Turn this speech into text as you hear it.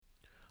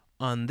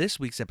On this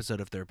week's episode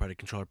of Third Party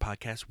Controller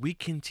Podcast, we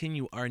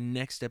continue our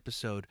next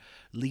episode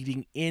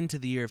leading into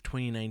the year of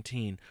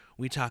 2019.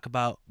 We talk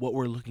about what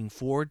we're looking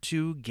forward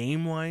to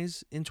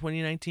game-wise in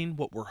 2019,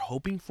 what we're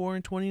hoping for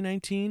in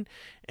 2019,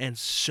 and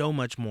so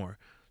much more.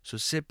 So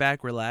sit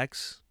back,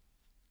 relax,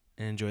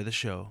 and enjoy the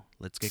show.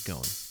 Let's get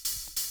going.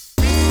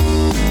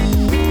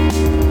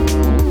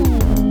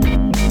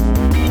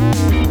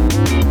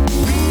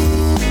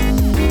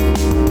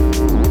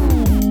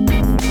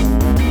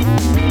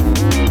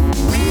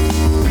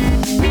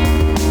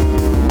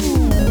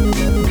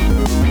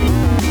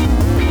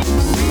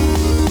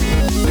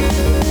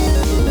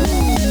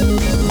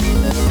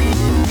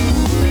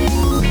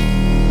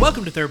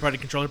 Welcome to Third Party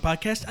Controller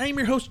Podcast. I am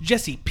your host,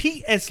 Jesse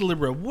P.S.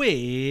 Libra,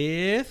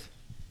 with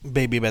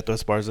Baby Beto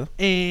Esparza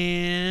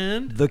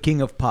and the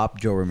king of pop,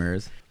 Joe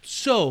Ramirez.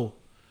 So,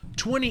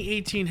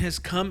 2018 has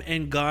come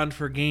and gone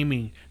for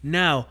gaming.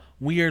 Now,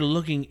 we are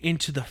looking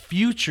into the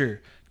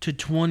future to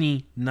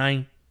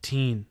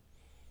 2019.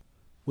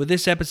 With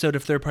this episode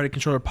of Third Party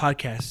Controller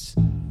Podcasts,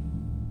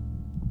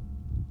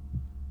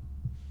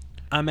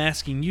 I'm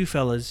asking you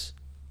fellas,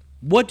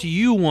 what do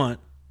you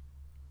want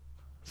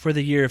for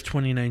the year of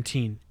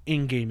 2019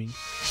 in gaming?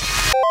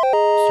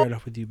 Start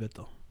off with you,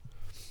 Beto.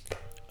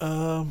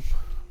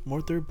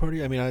 More third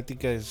party. I mean, I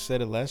think I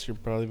said it last year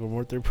probably, but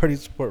more third party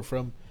support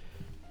from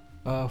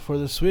for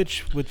the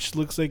Switch, which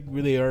looks like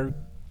they are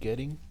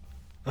getting,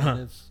 and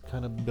it's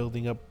kind of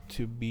building up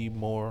to be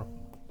more.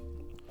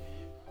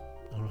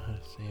 I don't know how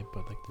to say it,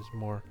 but like there's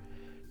more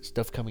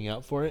stuff coming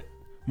out for it.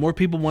 More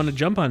people want to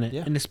jump on it,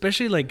 Yeah. and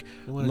especially like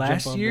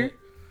last year.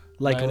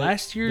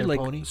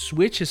 Pony.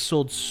 Switch has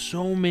sold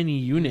so many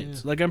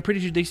units. Yeah. Like, I'm pretty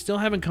sure they still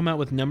haven't come out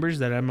with numbers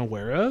that I'm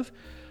aware of.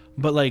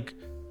 But, like,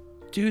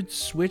 dude,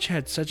 Switch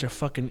had such a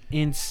fucking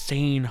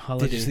insane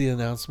holiday. Did you see the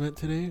announcement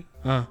today?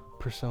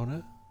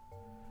 Persona.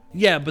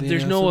 Yeah, but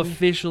there's no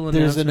official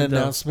announcement. There's an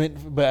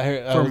announcement, but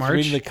I was March?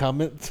 reading the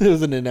comment.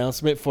 There's an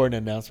announcement for an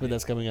announcement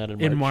that's coming out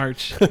in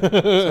March.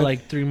 So,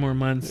 like, 3 more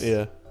months.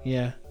 Yeah.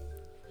 Yeah.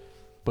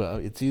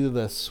 But it's either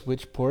the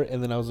Switch port,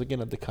 and then I was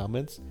looking at the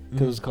comments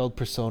because it's called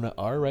Persona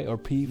R, right? Or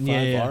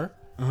P5R.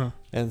 Yeah.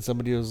 And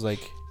somebody was like,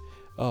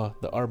 "Oh,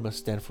 the R must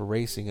stand for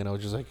racing," and I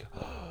was just like,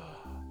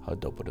 "How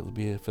dope would it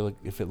be if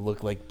it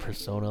looked like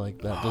Persona, like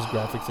that? Those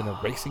graphics in a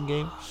racing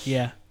game?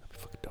 Yeah. That'd be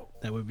fucking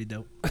dope." That would be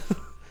dope.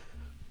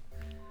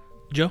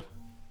 Joe?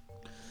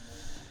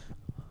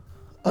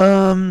 What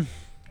am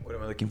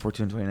I looking forward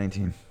to in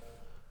 2019?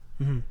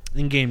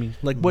 In gaming.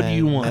 Like, what do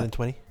you want? Madden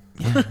 20.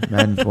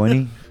 Madden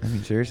 20? I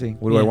mean, seriously.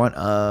 What do I want?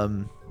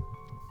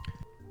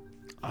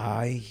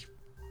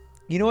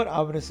 You know what?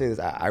 I'm going to say this.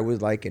 I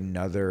would like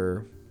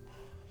another...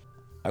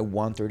 I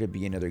want there to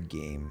be another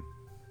game.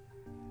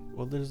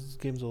 Well, there's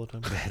games all the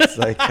time. It's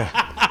like...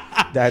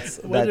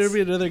 Will there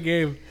be another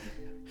game?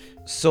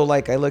 So,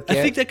 like, I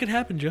think that could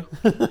happen, Joe.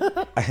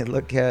 I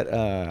look at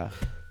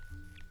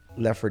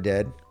Left 4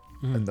 Dead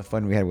and the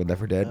fun we had with Left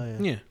 4 Dead.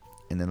 Oh, Yeah.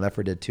 And then Left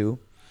 4 Dead 2.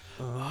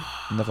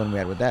 And the fun we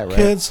had with that, right?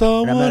 Can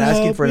someone And I'm not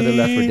asking help for another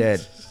Left 4 me?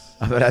 Dead.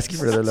 I'm not asking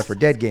for another Left 4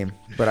 Dead game.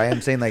 But I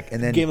am saying, like,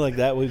 and A then game like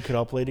that we could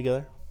all play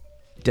together.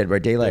 Dead by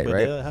Daylight, Dead by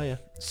right? Daylight, hell yeah.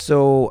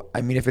 So,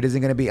 I mean, if it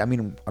isn't going to be, I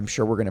mean, I'm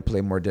sure we're going to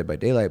play more Dead by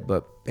Daylight,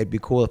 but it'd be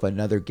cool if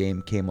another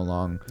game came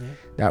along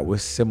that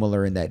was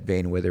similar in that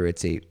vein, whether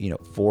it's a,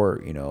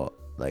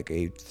 like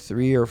a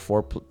 3 or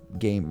 4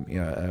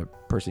 game,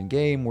 person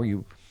game where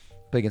you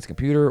play against a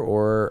computer,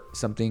 or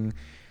something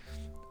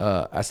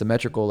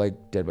asymmetrical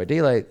like Dead by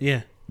Daylight.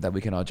 Yeah. That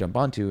we can all jump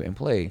onto and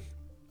play.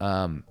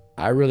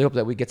 I really hope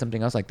that we get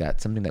something else like that,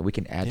 something that we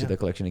can add to the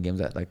collection of games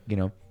that, like,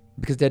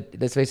 because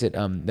let's face it,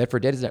 Dead 4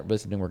 Dead is not really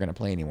something we're gonna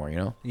play anymore,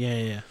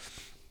 Yeah.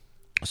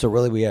 So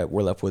really,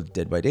 we're left with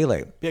Dead by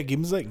Daylight. Yeah,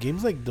 games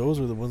like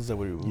those were the ones that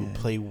we would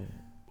play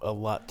a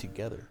lot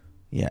together.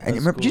 Yeah, and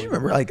That's do you cool.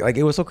 remember like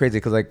it was so crazy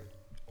because like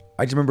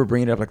I just remember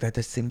bringing it up like that.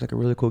 This seems like a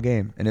really cool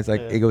game, and it's like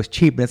it goes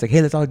cheap, and it's like,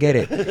 hey, let's all get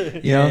it,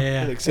 you know.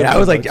 Yeah. Like And I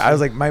was like,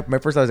 $7. my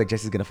first thought was like,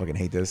 Jesse's gonna fucking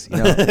hate this,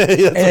 and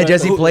then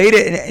Jesse played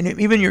it, and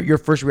even your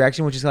first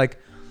reaction was just like,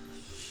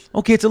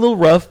 okay, it's a little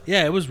rough.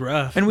 Yeah, it was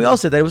rough. And we all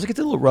said that. It was like, it's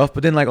a little rough.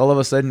 But then, like, all of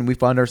a sudden, we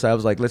found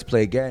ourselves like, let's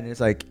play again. And it's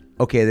like,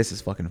 okay, this is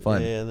fucking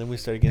fun. Yeah, and then we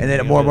started getting. And then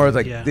the more and more, hang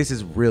it's of like, it. this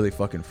is really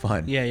fucking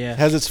fun. Yeah. It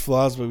has its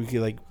flaws, but we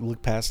could like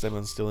look past them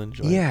and still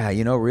enjoy. Yeah,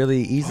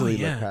 really easily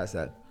yeah. look past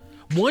that.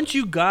 Once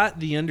you got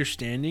the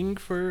understanding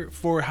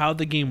for how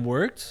the game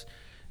works,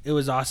 it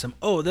was awesome.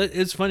 Oh, that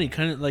it's funny,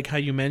 kind of like how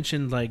you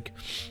mentioned, like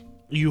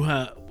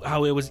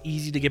how it was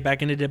easy to get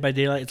back into Dead by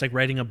Daylight. It's like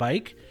riding a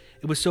bike.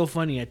 It was so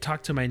funny. I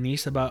talked to my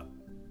niece about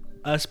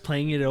us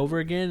playing it over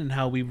again and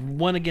how we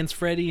won against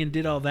Freddy and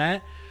did all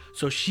that.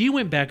 So she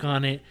went back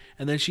on it,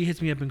 and then she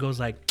hits me up and goes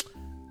like,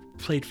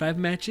 played 5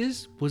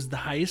 matches, was the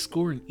highest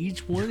score in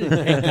each one,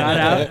 and got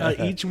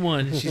out each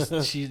one.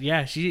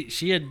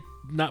 She had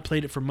not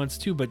played it for months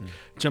too, but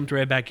jumped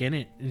right back in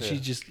it, and she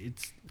just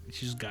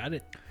got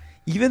it.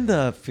 Even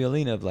the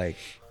feeling of like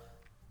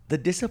the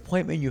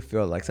disappointment you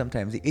feel, like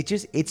sometimes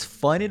it's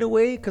fun in a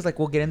way, because like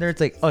we'll get in there,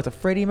 it's like, oh, it's a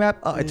Freddy map,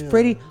 oh, it's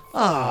Freddy,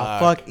 oh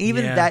fuck,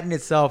 even Yeah. that in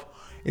itself,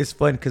 it's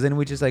fun because then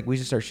we just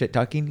start shit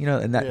talking, you know,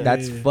 and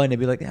that's fun to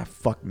be like, yeah,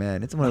 fuck,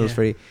 man, it's one of those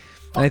Freddy.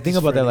 And I think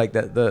about that, like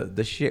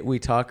the shit we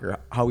talk or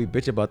how we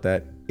bitch about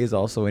that is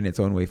also in its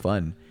own way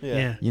fun.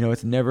 Yeah. You know,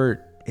 it's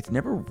never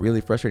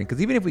really frustrating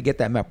because even if we get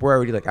that map, we're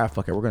already like,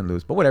 fuck it, we're gonna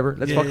lose, but whatever,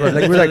 let's fuck around.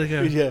 Like we're like,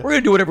 we're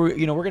gonna do whatever,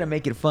 you know, we're gonna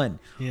make it fun.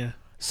 Yeah.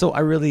 So I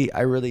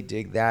really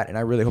dig that, and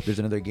I really hope there's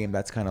another game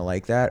that's kind of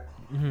like that.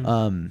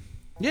 Mm-hmm.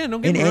 Yeah, no.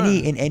 In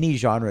any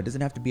genre, it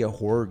doesn't have to be a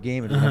horror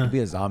game. It doesn't have to be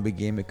a zombie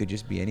game. It could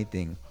just be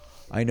anything.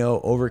 I know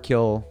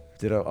Overkill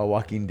did a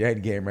Walking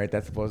Dead game, right?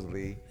 That's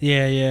supposedly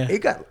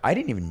I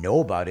didn't even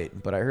know about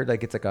it, but I heard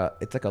like it's like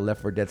a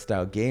Left 4 Dead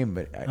style game,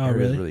 but I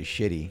heard it's really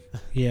shitty.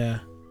 Yeah.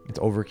 It's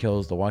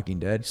Overkill's The Walking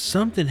Dead.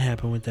 Something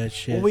happened with that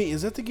shit. Well, wait,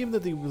 is that the game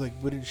that they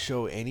like wouldn't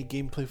show any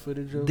gameplay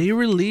footage of? They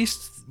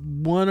released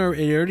one, or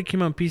it already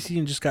came on PC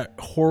and just got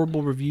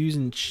horrible reviews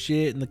and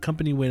shit, and the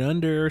company went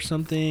under or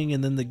something,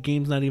 and then the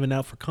game's not even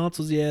out for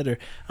consoles yet, or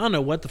I don't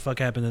know what the fuck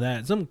happened to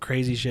that. Some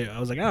crazy shit. I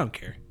was like, I don't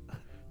care. I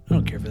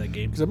don't care for that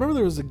game. Because I remember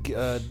there was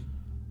a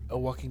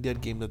Walking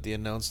Dead game that they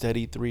announced at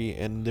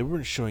E3, and they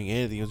weren't showing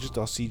anything. It was just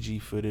all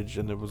CG footage,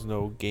 and there was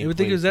no gameplay. I would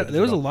think it was that.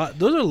 There was a lot.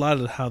 Those are a lot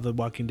of how the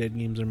Walking Dead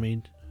games are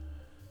made.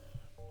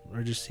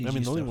 Or just CG I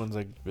mean, the only stuff. ones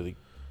I really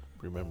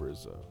remember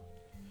is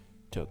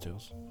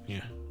Telltales.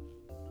 Yeah.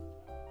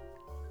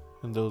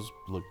 And those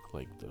look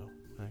like the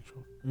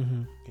actual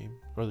game.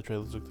 Or the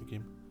trailers look like the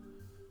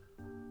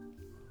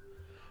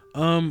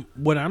game.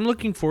 What I'm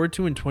looking forward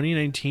to in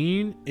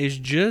 2019 is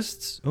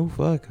just... Oh,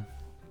 fuck.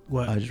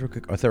 What? Just real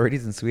quick.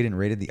 Authorities in Sweden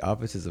raided the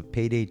offices of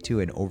Payday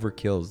 2 and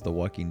Overkill's The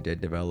Walking Dead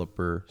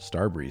developer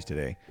Starbreeze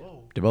today.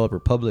 Whoa.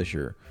 Developer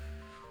publisher.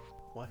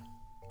 Why?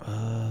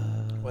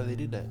 Why they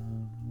did that?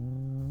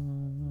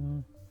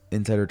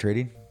 Insider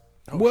trading.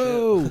 Oh,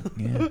 whoa! Shit.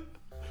 Yeah.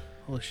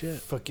 Holy shit!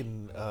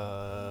 Fucking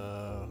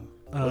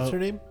what's her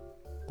name?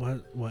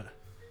 What?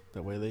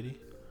 That white lady.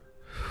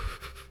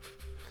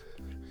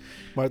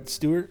 Martha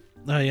Stewart.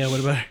 Oh yeah.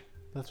 What about her?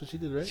 That's what she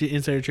did, right? She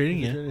insider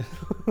trading. Yeah.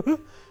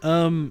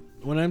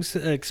 What I'm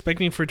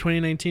expecting for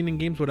 2019 in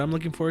games, what I'm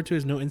looking forward to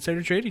is no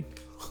insider trading.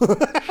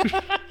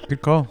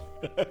 Good call.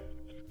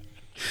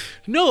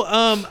 No.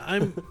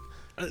 I'm.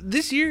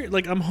 This year,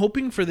 like, I'm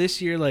hoping for this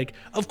year, like,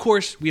 of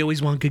course, we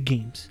always want good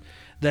games.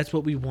 That's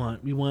what we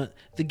want. We want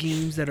the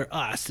games that are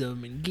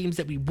awesome and games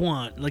that we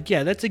want. Like,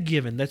 yeah, that's a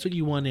given. That's what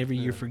you want every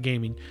year for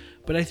gaming.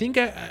 But I think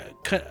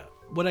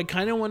what I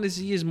kind of want to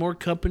see is more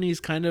companies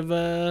kind of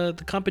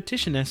the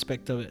competition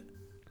aspect of it.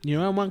 You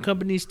know, I want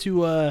companies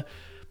to,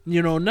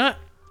 you know, not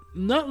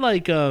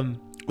like, you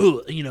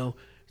know,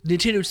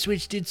 Nintendo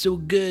Switch did so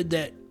good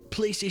that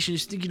PlayStation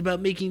is thinking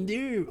about making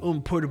their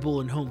own portable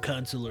and home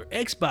console, or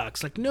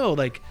Xbox. Like, no,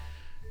 like,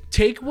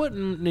 take what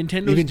Nintendo's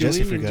doing. Even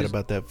Jesse forgot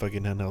about that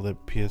fucking handheld,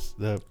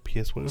 the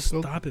PS. What was it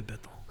called? Stop it,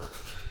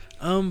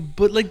 Bethel.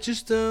 But like,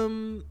 just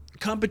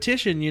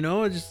competition. You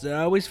know, I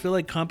always feel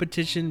like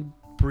competition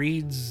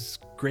breeds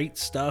great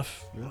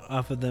stuff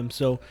off of them.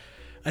 So,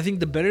 I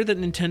think the better that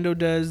Nintendo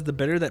does, the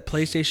better that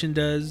PlayStation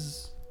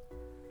does.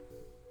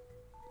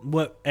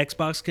 What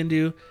Xbox can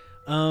do,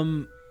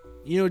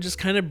 you know, just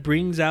kind of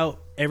brings out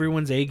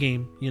everyone's A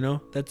game. You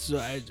know, I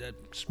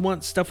just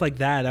want stuff like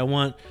that. I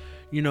want,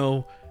 you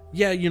know,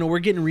 yeah, you know, we're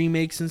getting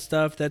remakes and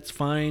stuff. That's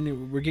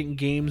fine. We're getting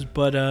games,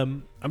 but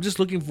I'm just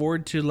looking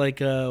forward to like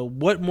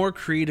what more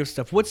creative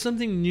stuff. What's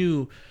something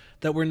new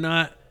that we're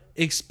not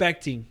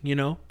expecting? You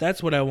know,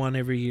 that's what I want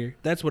every year.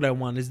 That's what I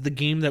want, is the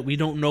game that we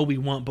don't know we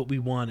want, but we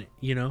want it.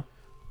 You know.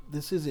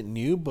 This isn't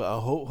new,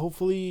 but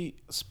hopefully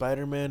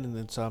Spider-Man and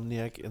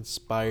Insomniac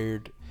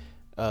inspired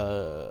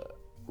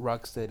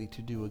Rocksteady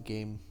to do a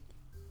game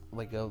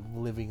like a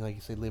living, like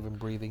you say, living,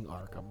 breathing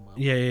Arkham.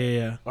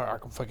 Yeah. Or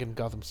Arkham fucking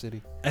Gotham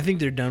City. I think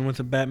they're done with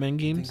the Batman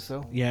games.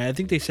 Think so? Yeah, I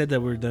think they said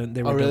that we're done.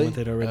 They were really? done with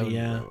it already.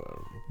 Yeah.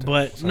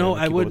 But Sorry, no, I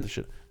I keep up would, with the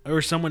shit.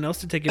 or someone else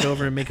to take it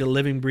over and make a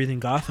living, breathing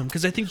Gotham,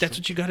 because I think that's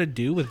what you got to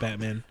do with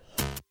Batman.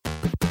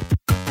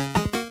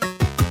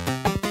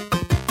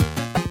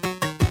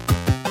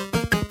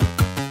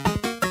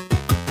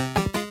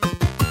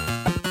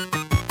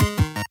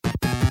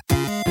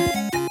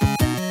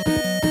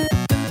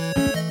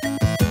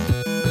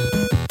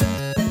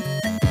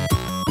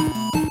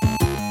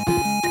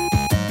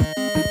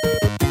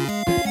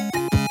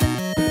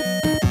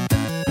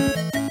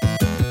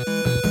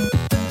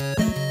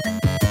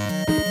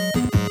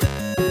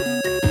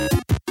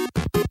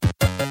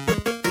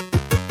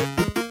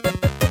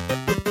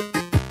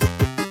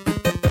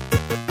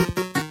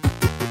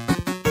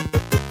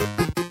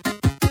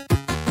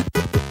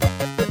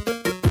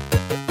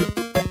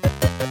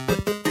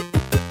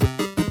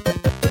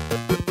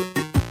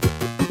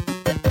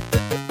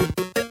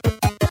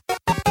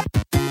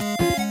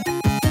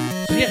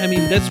 I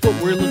mean, that's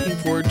what we're looking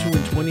forward to in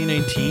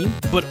 2019.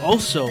 But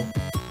also,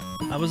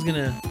 I was going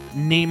to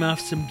name off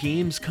some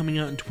games coming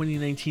out in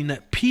 2019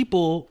 that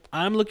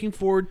I'm looking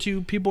forward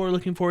to, people are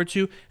looking forward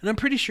to, and I'm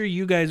pretty sure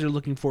you guys are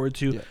looking forward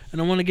to. Yeah.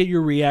 And I want to get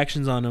your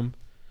reactions on them.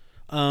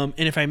 And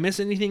if I miss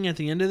anything at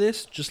the end of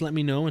this, just let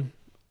me know and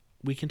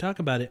we can talk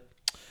about it.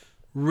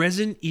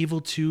 Resident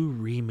Evil 2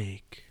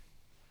 Remake.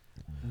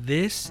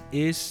 this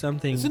is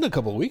something. It's in a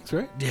couple of weeks,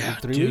 right? Yeah,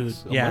 Like 3 dude,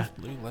 weeks. A yeah. month,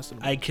 maybe less than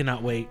a month. I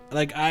cannot wait.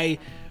 Like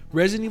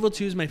Resident Evil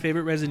 2 is my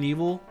favorite Resident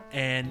Evil,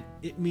 and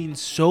it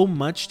means so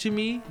much to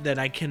me that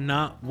I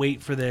cannot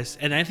wait for this.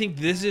 And I think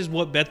this is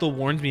what Bethel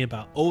warned me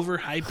about: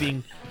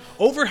 overhyping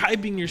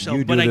yourself.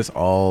 You do but this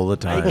all the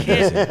time. I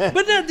can't.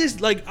 But not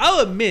this. Like I'll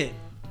admit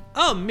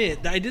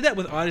that I did that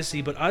with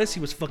Odyssey, but Odyssey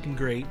was fucking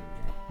great.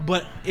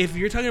 But if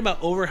you're talking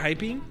about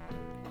overhyping,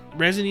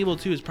 Resident Evil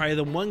 2 is probably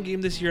the one game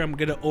this year I'm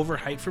gonna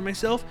overhype for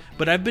myself.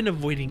 But I've been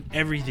avoiding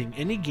everything.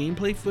 Any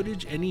gameplay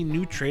footage, any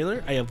new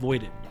trailer, I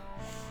avoid it.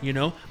 You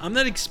know, I'm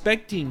not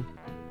expecting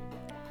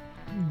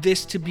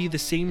this to be the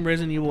same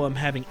Resident Evil I'm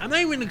having. I'm not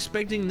even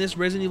expecting this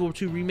Resident Evil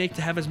 2 remake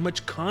to have as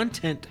much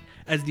content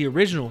as the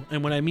original.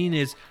 And what I mean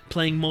is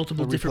playing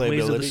multiple The different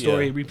ways of the replayability,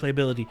 story, yeah.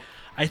 replayability.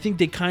 I think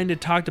they kind of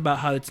talked about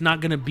how it's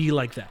not going to be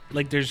like that.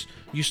 Like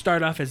you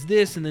start off as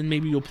this and then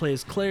maybe you'll play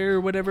as Claire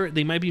or whatever.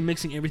 They might be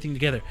mixing everything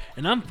together.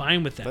 And I'm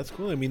fine with that. That's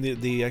cool. I mean,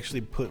 they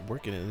actually put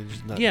work in it. They're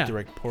just not Yeah.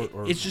 direct port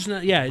or It's just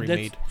not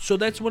remade.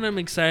 that's what I'm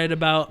excited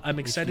about. I'm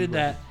excited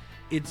that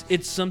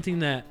it's something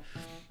that,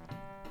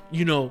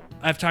 you know,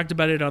 I've talked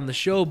about it on the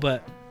show,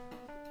 but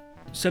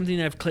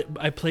something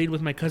I played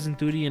with my cousin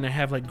Thudi and I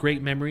have like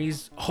great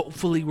memories.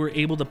 Hopefully we're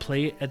able to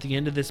play it at the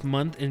end of this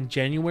month in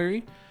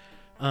January.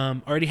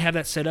 Already have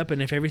that set up,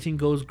 and if everything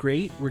goes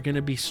great, we're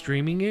gonna be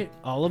streaming it,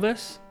 all of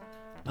us.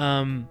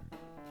 And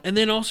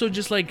then also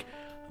just like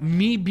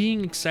me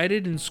being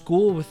excited in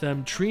school with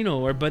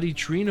Trino, our buddy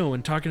Trino,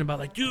 and talking about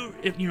like, dude,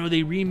 if you know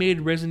they remade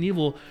Resident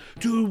Evil,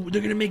 dude,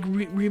 they're gonna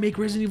remake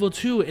Resident Evil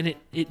 2, and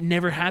it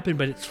never happened,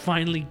 but it's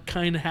finally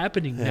kind of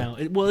happening now.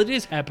 It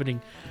is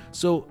happening.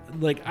 So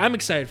like I'm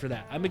excited for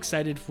that. I'm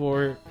excited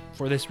for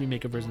this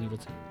remake of Resident Evil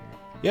 2.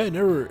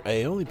 Yeah,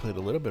 I only played a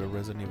little bit of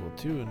Resident Evil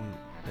 2, and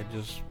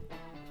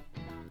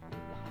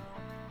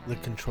the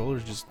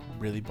controllers just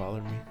really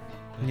bothered me.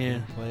 I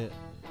couldn't play it.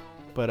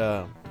 But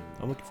I'm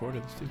looking forward to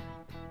this too.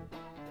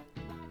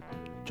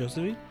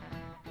 Josephine?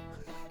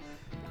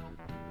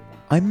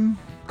 I'm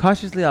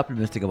cautiously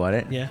optimistic about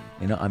it. Yeah.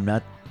 You know, I'm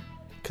not.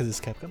 Because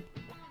it's Capcom?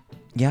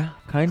 Yeah,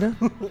 kind of.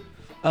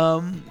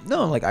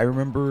 No, like I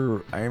remember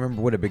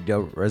what a big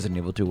deal Resident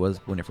Evil 2 was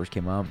when it first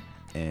came out,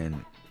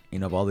 and you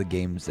know, of all the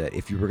games that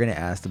if you were gonna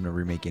ask them to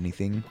remake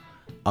anything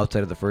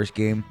outside of the first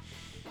game,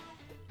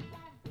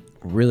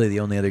 really the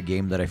only other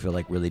game that I feel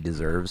like really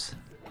deserves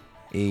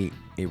a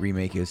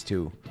remake is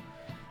 2.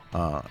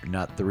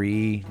 Not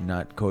 3,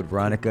 not Code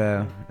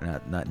Veronica,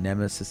 not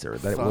Nemesis, or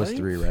that was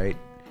 3, right?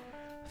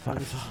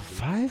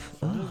 5?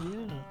 Yeah.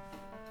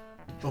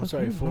 Oh, I'm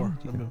sorry, 4.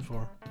 I meant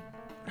 4.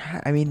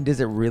 I mean, does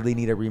it really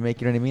need a remake?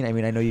 You know what I mean? I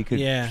mean, I know you could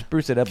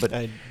spruce it up, but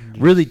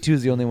really 2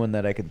 is the only one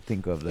that I could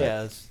think of. That.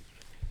 Yeah. It's,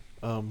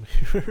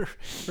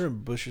 we're in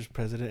Bush's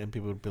president, and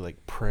people would be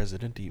like,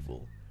 President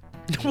Evil.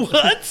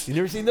 What? You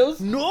never seen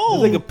those? No.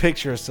 There's like a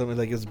picture of something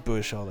like it's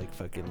Bush all like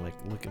fucking like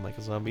looking like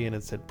a zombie, and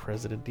it said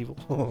President Evil.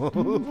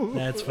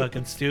 That's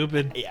fucking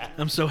stupid. Yeah.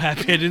 I'm so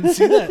happy I didn't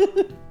see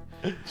that.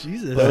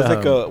 Jesus. That was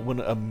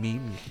like a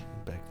meme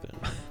back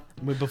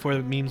then. Before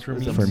the memes were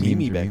It was memes. a For meme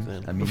memes, back memes.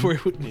 then. I mean, Before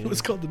it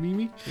was called the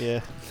meme. Yeah,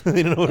 I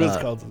don't know what it's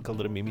called. They called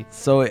it a meme.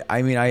 So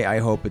I mean, I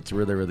hope it's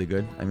really really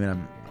good. I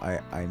mean,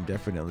 I'm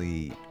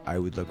definitely I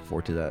would look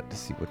forward to that to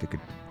see what they could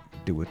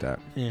do with that.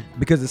 Yeah.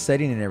 Because the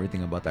setting and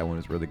everything about that one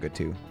is really good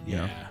too. You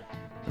know?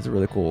 It's a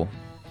really cool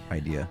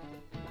idea.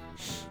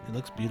 It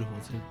looks beautiful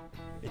too.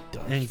 It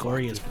does. And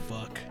gory Fuck, as dude.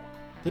 fuck.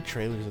 The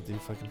trailers that they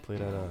fucking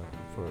played at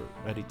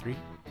E3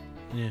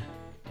 Yeah.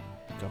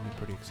 got me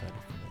pretty excited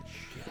for that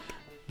shit.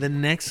 The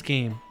next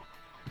game,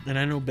 and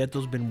I know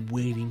Beto's been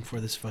waiting for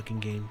this fucking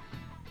game.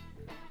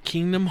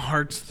 Kingdom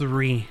Hearts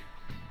 3.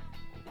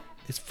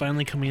 It's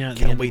finally coming out at the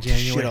Can't end wait of to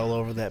January. shit all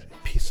over that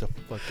piece of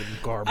fucking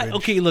garbage.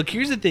 Okay, look,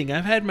 here's the thing.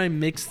 I've had my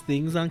mixed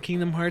things on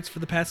Kingdom Hearts for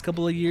the past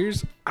couple of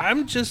years.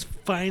 I'm just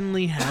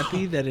finally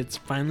happy that it's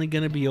finally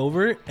going to be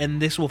over,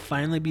 and this will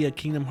finally be a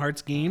Kingdom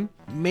Hearts game.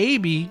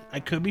 Maybe, I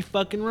could be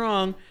fucking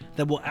wrong,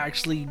 that will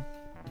actually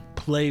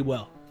play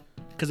well.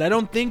 Because I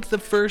don't think the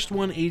first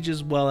one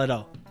ages well at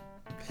all.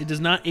 It does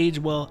not age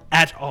well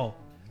at all.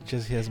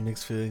 Just he has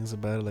mixed feelings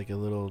about it, like a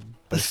little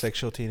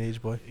bisexual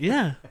teenage boy.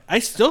 Yeah, I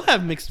still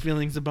have mixed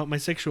feelings about my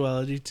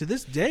sexuality to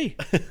this day.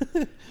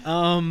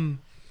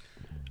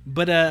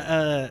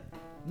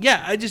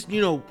 Yeah, I just, you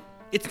know,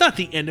 it's not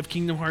the end of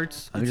Kingdom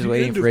Hearts. I'm It's just the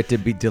waiting end for of- it to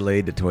be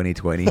delayed to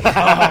 2020.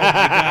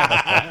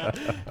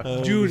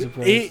 Dude,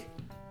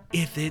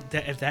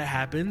 if that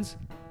happens,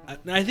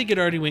 I think it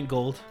already went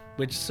gold,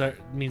 which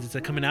means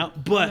it's coming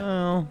out. But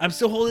Oh. I'm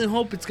still holding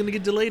hope it's gonna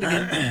get delayed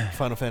again.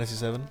 Final Fantasy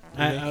 7.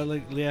 I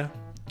like, yeah.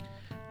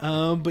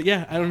 But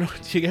yeah, I don't know.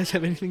 Do you guys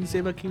have anything to say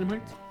about Kingdom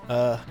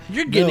Hearts?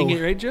 You're getting no.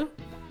 it, right, Joe?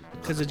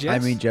 Because of Jess. I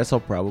mean, Jess will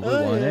probably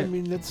want Yeah, it. I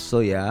mean, So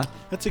yeah,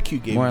 that's a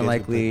cute game. more you guys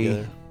can play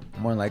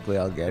likely, together.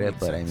 I'll get it. Makes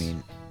But I sense.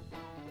 mean,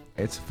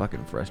 it's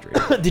fucking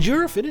frustrating. Did you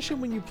ever finish it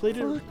when you played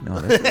it? No,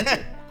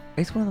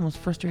 it's one of the most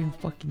frustrating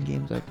fucking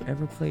games I've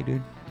ever played,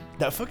 dude.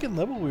 That fucking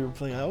level we were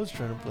playing, I was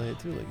trying to play it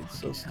too. Like, it's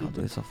so God,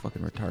 stupid. it's so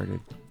fucking retarded.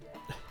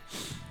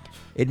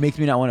 It makes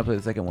me not want to play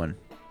the second one.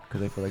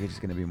 because I feel like it's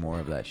just gonna be more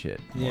of that shit.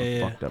 More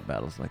fucked up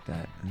battles like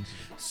that.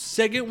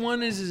 Second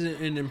one is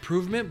an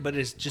improvement, but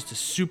it's just a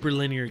super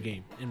linear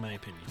game, in my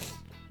opinion.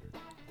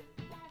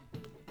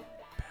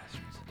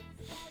 Bastards.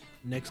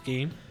 Next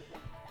game.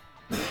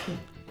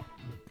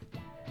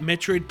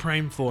 Metroid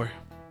Prime 4.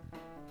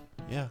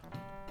 Yeah.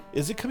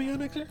 Is it coming out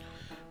next year?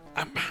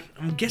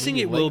 I'm guessing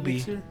Maybe it will late be.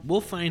 next year? We'll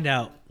find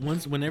out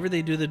whenever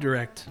they do the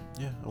direct.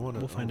 Yeah,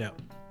 We'll find out.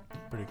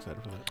 Pretty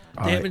excited for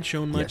that. They haven't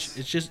shown much.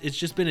 Yes. It's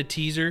just been a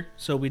teaser,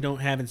 so we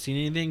haven't seen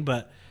anything.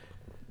 But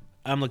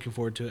I'm looking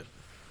forward to it.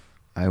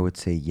 I would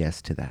say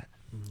yes to that.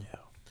 Yeah.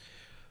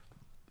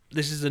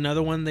 This is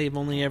another one they've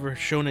only ever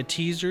shown a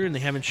teaser, and they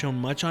haven't shown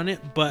much on it.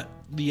 But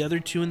the other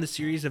two in the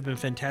series have been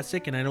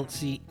fantastic, and I don't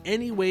see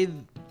any way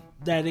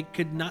that it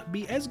could not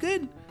be as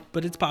good.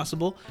 But it's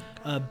possible.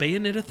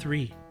 Bayonetta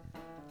 3.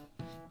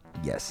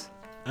 Yes.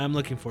 I'm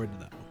looking forward to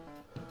that one.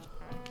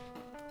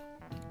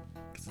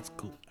 Cause it's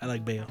cool. I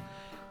like Bayo.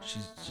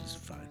 She's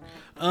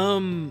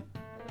fine.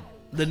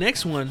 The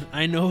next one,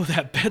 I know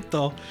that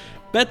Bethel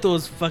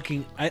is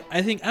fucking.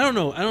 I think I don't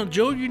know.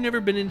 Joe, you've never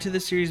been into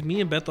this series.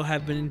 Me and Bethel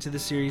have been into the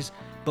series,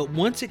 but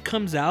once it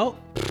comes out,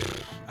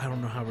 I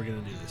don't know how we're gonna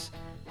do this.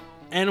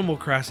 Animal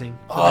Crossing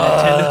for the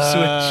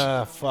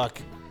Nintendo Switch.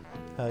 Fuck.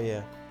 Hell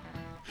yeah.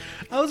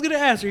 I was gonna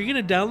ask, are you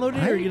gonna download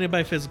it or are you gonna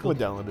buy physical? We'll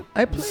download it.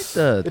 I played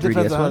the It depends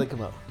 3DS on how they one.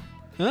 come out.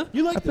 Huh?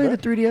 You like I played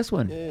it, the 3DS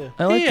one. Yeah.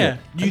 I liked Yeah. it.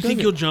 Do you I think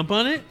dug you'll it. jump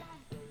on it?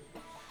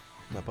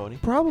 My pony.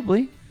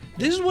 Probably?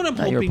 This is what I'm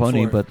Not hoping your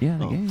pony, for. but yeah,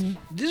 the game.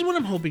 This is what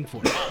I'm hoping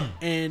for.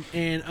 and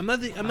I'm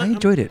not. I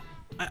enjoyed it.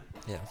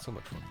 Yeah, so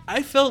much fun.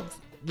 I felt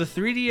the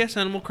 3DS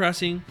Animal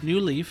Crossing New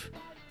Leaf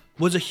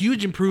was a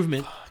huge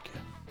improvement. Fuck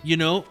yeah. You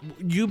know,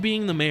 you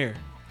being the mayor,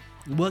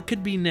 what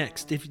could be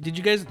next? Did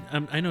you guys?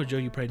 I know Joe,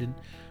 you probably didn't,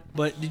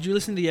 but did you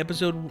listen to the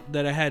episode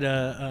that I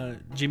had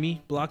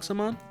Jimmy Bloxam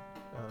on?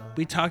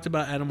 We talked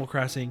about Animal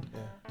Crossing. Yeah.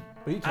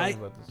 But you told me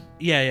about this.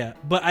 Yeah.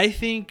 But I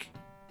think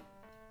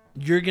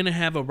you're gonna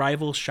have a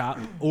rival shop,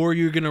 or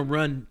you're gonna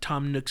run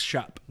Tom Nook's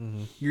shop.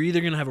 Mm-hmm. You're either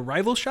gonna have a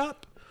rival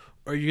shop,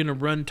 or you're gonna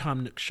run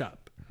Tom Nook's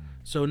shop.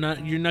 So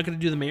you're not gonna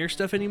do the mayor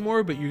stuff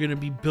anymore, but you're gonna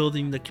be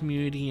building the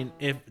community, and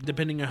if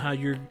depending on how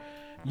your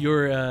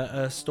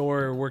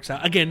store works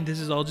out. Again, this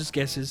is all just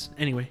guesses.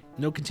 Anyway,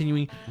 no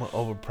continuing. I'm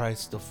gonna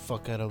overprice the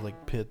fuck out of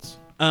like pits.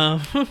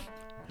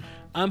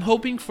 I'm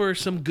hoping for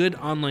some good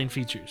online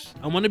features.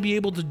 I want to be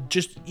able to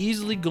just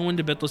easily go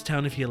into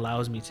Bethelstown if he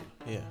allows me to.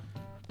 Yeah.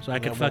 So I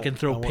And could I fucking won't-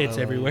 throw I won't pits allow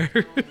you. everywhere.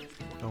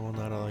 I will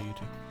not allow you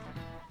to.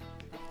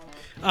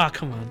 Ah,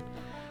 come on.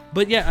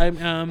 But yeah,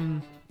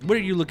 what are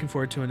you looking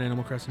forward to in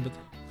Animal Crossing?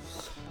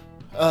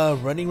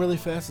 Running really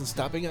fast and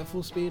stopping at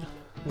full speed.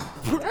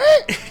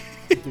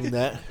 Doing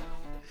that.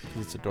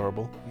 It's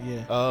adorable.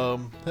 Yeah.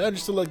 I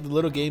just like the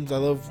little games. I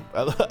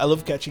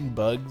love catching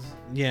bugs.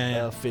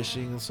 Yeah.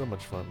 Fishing is so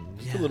much fun.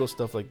 Just Yeah. the little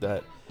stuff like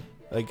that.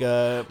 Like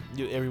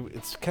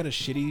it's kind of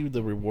shitty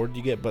the reward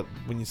you get, but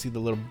when you see the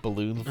little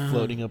balloon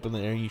floating up in the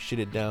air, you shit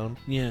it down,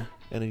 Yeah.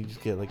 and then you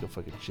just get like a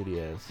fucking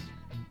shitty ass,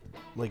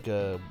 like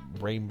a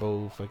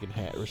rainbow fucking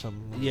hat or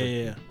something.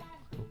 Yeah.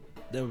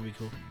 That would be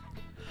cool.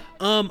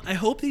 I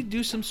hope they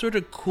do some sort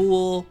of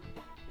cool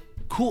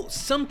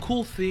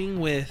thing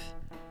with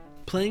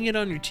playing it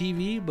on your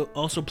TV, but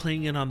also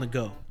playing it on the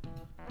go.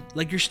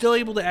 Like, you're still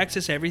able to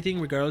access everything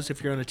regardless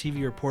if you're on a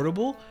TV or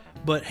portable.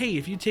 But hey,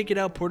 if you take it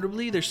out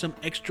portably, there's some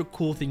extra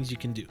cool things you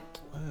can do.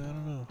 I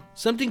don't know.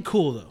 Something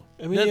cool though.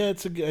 I mean, yeah,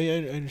 it's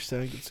I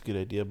understand it's a good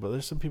idea, but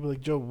there's some people like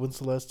Joe. When's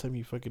the last time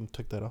you fucking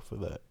took that off of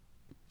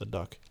the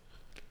dock?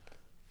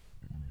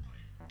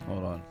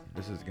 Hold on.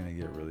 This is going to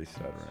get really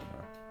sad right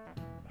now.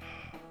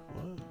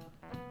 What?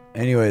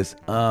 Anyways,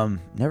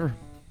 never.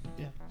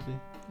 Yeah. See.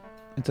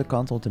 It's a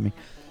console to me.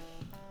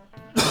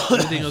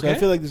 Everything So okay? I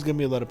feel like there's gonna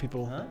be a lot of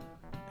people.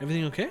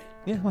 Everything okay?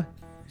 Yeah, why?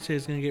 You say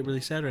it's gonna get really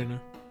sad right now.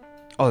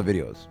 Oh, the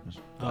videos.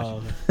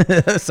 Oh,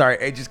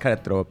 Sorry, I just kind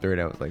of throw up there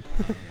and I was like,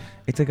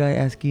 it's a guy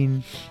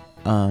asking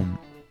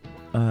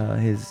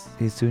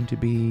his soon to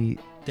be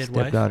Dead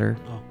wife? stepdaughter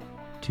Oh.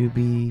 to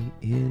be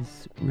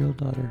his real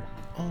daughter.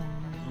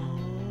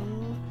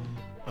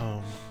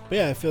 But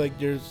yeah, I feel like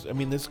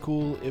it's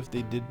cool if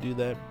they did do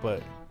that,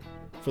 but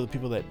for the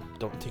people that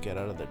don't take it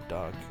out of the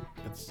dock,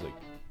 it's like,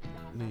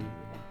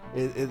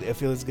 I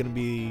feel it's gonna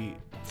be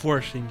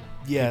Forcing.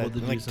 yeah, people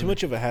to do like too something.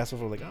 much of a hassle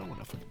for like I don't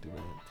want to fucking do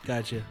that.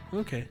 Gotcha.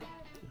 Okay.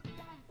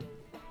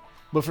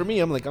 But for me,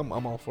 I'm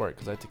all for it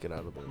because I took it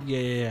out of the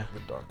Yeah. the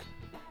dock.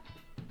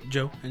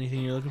 Joe,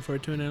 anything you're looking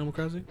forward to in Animal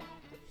Crossing?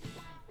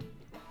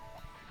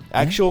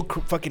 Actual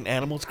fucking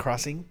animals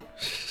crossing.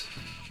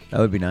 That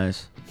would be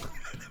nice.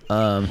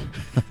 No.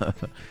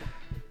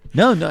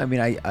 I mean,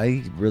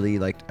 I really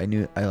liked. I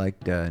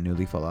liked New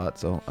Leaf a lot.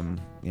 So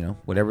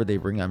whatever they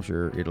bring, I'm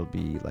sure it'll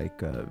be like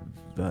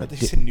they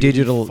said New Leaf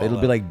digital. It'll be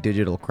Fallout. like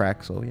digital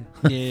crack. So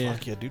yeah. Yeah.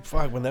 Fuck yeah, dude.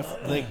 Fuck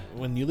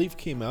when New Leaf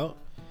came out.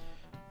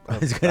 I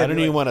It's gonna don't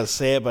be even like want to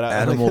say it, but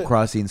Animal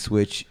Crossing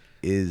Switch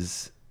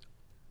is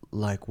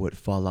like what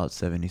Fallout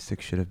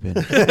 76 should have been.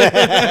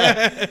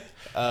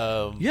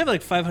 You have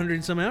like 500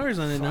 and some hours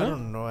on it, I no?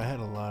 don't know. I had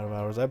a lot of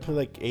hours. I play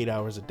like 8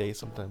 hours a day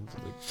sometimes.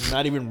 Like,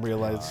 not even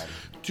realize.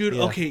 Dude,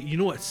 Yeah. okay, you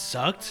know what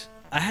sucked?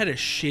 I had a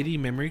shitty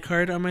memory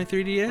card on my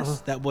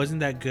 3DS that wasn't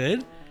that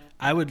good.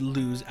 I would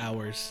lose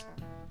hours.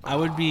 I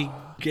would be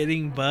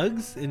getting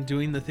bugs and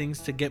doing the things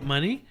to get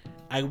money.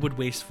 I would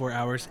waste 4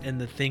 hours and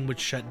the thing would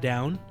shut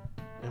down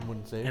And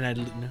wouldn't say. and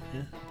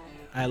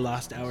I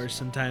lost hours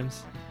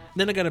sometimes.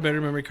 Then I got a better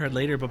memory card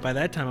later, but by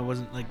that time I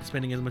wasn't like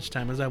spending as much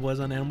time as I was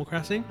on Animal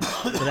Crossing.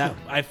 But that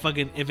I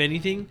fucking, if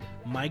anything,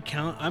 my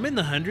count, I'm in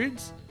the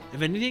hundreds.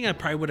 If anything, I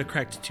probably would have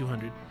cracked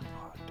 200.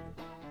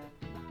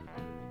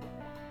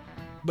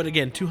 But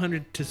again,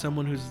 200 to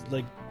someone who's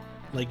like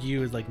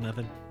you is like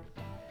nothing.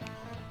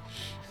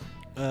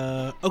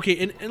 Okay,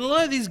 and a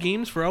lot of these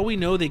games, for all we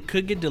know, they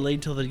could get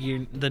delayed till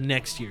the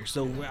next year.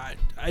 So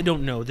I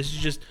don't know. This is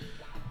just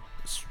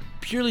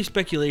purely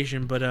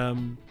speculation, but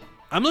I'm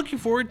looking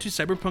forward to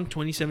Cyberpunk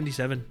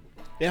 2077.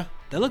 Yeah.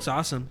 That looks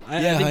awesome.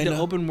 I Yeah, think I the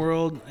know. open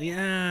world.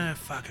 Yeah,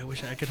 fuck. I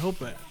wish I could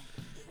hope it.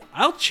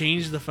 I'll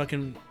change the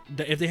fucking.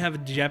 If they have a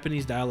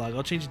Japanese dialogue,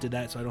 I'll change it to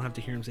that so I don't have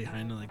to hear him say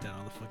Haina like that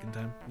all the fucking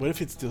time. What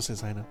if it still says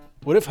Haina?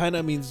 What if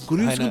Haina means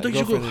Haina,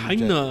 girlfriend in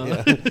Haina.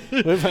 Japan? Yeah.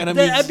 What if Haina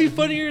That'd be means...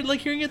 funnier, like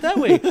hearing it that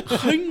way.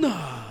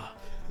 Haina.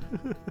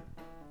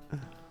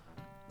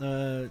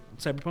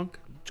 Cyberpunk,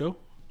 Joe.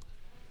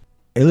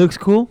 It looks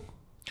cool.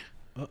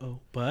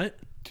 But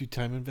Too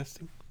time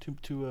investing?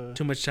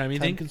 too much time. You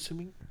time think?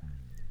 consuming?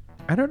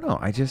 I don't know.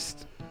 I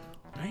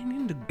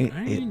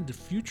need the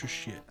future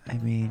shit. I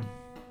mean,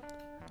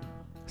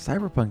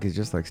 Cyberpunk is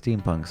just like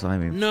steampunk, so I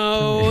mean,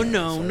 No.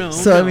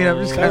 So, I mean, I'm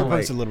just kinda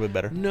Cyberpunk's like- a little bit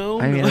better. No.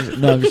 I mean,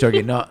 no, I'm just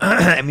joking. No,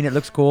 I mean, it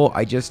looks cool.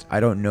 I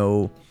don't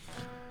know.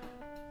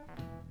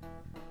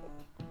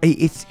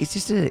 It's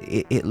just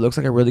it looks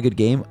like a really good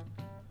game.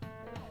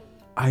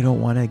 I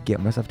don't want to get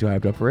myself too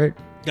hyped up for it,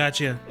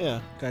 Gotcha. Yeah.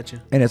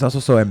 and it's also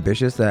so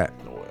ambitious that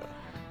No way.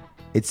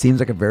 it seems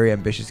like a very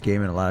ambitious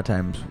game. And a lot of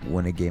times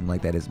when a game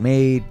like that is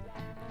made,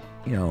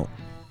 you know,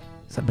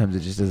 sometimes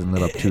it just doesn't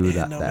live up to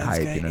that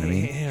hype. You know what I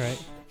mean? Yeah,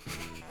 right.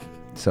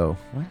 So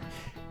what?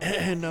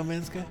 No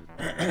Man's Sky.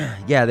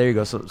 Yeah, there you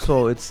go.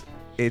 So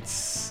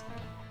it's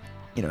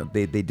you know,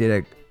 they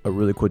did a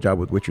really cool job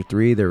with Witcher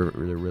 3. They're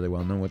really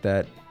well known with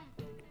that.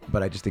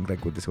 But I just think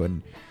like with this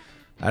one,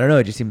 I don't know,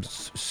 it just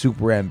seems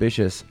super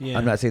ambitious. Yeah.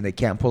 I'm not saying they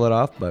can't pull it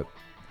off, but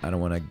I don't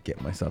want to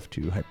get myself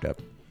too hyped up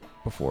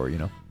before, you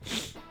know.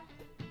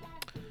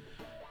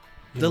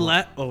 The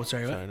What?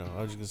 sorry, what? Sorry, no.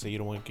 I was just gonna say you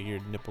don't want to get your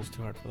nipples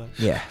too hard for that.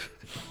 Yeah.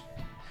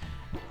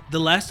 The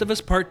Last of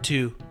Us Part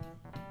 2.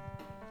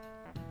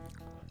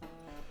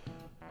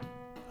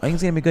 I think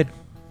it's going to be good.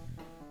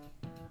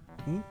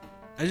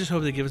 I just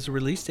hope they give us a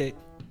release date.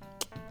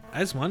 I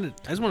just want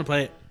to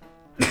play it.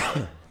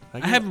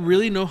 I have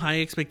really no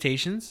high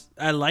expectations.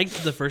 I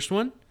liked the first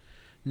one.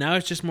 Now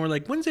it's just more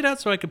like, when's it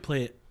out so I could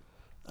play it?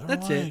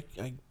 That's it.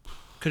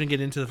 Couldn't get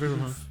into the first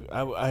one.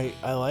 Huh?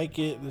 I like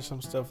it. There's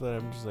some stuff that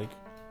I'm just like,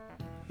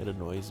 it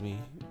annoys me.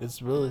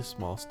 It's really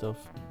small stuff,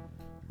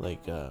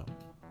 like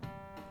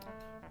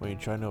when you're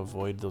trying to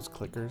avoid those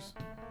clickers,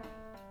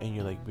 and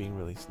you're like being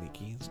really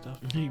sneaky and stuff.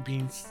 You're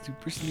being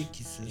super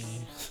sneaky,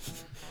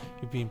 sis.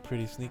 You're being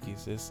pretty sneaky,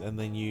 sis. And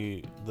then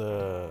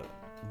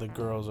the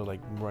girls are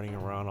like running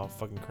around all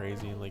fucking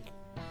crazy and like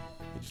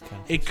it just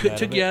kind of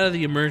Took you out of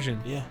the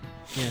immersion. Yeah.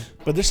 Yeah.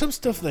 But there's some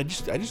stuff that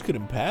I just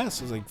couldn't pass.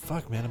 I was like,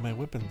 fuck, man, my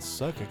weapons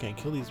suck. I can't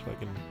kill these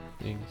fucking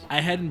things. I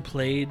hadn't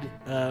played,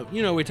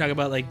 we talk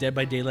about like Dead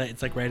by Daylight.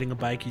 It's like riding a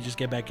bike. You just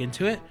get back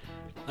into it.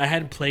 I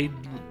hadn't played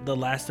The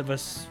Last of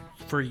Us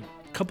for a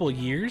couple of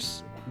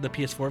years, the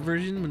PS4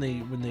 version when they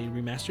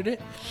remastered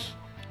it.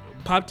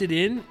 Popped it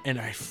in, and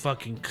I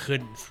fucking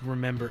couldn't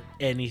remember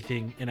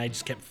anything, and I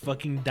just kept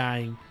fucking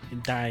dying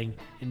and dying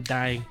and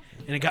dying,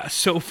 and it got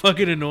so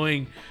fucking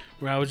annoying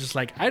where I was just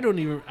like, I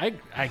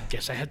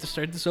guess I have to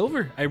start this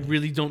over. I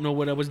really don't know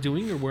what I was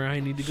doing or where I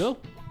need to go.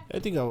 I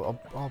think I'll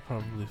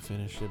probably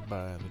finish it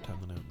by the time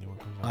the new one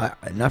comes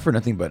out. Not for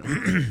nothing, but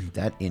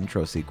that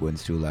intro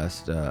sequence to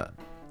Last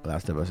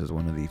of Us is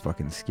one of the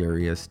fucking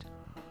scariest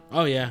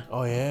Oh yeah.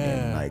 Oh yeah.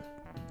 and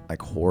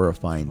like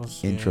horrifying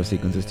intro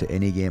sequences to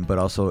any game, but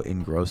also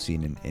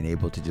engrossing and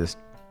able to just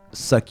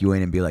suck you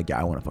in and be like, yeah,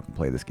 I want to fucking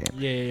play this game.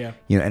 Yeah.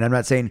 You know, and I'm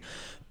not saying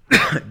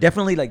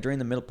definitely like during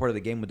the middle part of the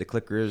game with the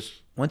clickers,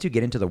 once you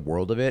get into the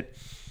world of it,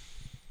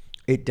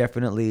 it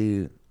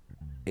definitely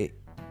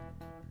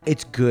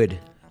it's good.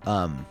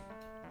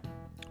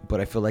 But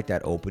I feel like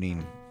that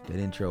opening, that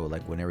intro,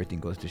 like when everything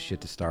goes to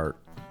shit to start,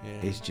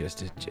 it's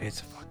just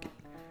it's fucking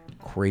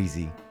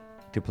crazy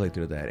to play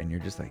through that, and you're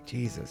just like,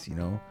 Jesus, you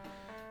know.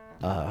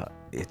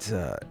 It's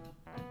I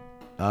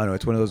don't know,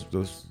 it's one of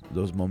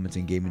those moments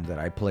in gaming that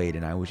I played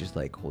and I was just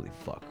like, holy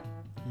fuck,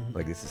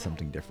 like this is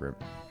something different,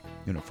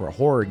 you know, for a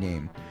horror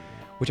game,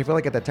 which I feel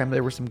like at that time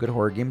there were some good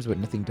horror games, but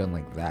nothing done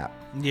like that.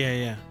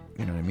 Yeah.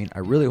 You know what I mean? I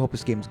really hope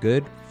this game's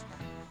good.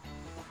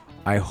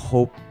 I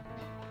hope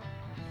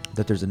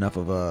that there's enough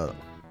of a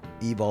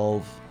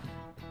Evolve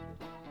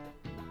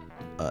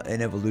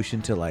an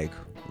evolution to like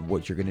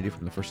what you're gonna do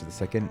from the first to the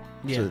second,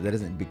 Yeah. so that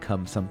doesn't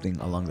become something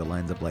along the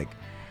lines of like.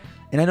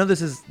 And I know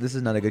this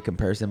is not a good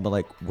comparison, but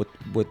like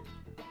what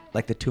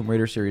like the Tomb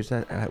Raider series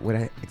what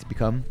it's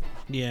become.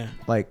 Yeah.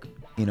 Like,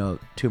 you know,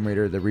 Tomb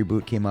Raider, the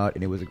reboot came out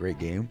and it was a great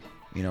game,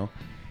 you know.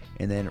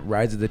 And then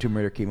Rise of the Tomb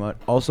Raider came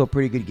out, also a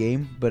pretty good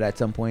game, but at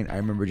some point I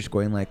remember just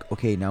going like,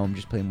 okay, now I'm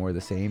just playing more of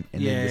the same.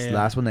 And then this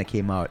last one that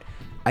came out,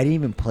 I didn't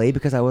even play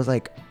because I was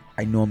like,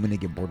 I know I'm gonna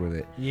get bored with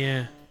it.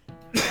 Yeah.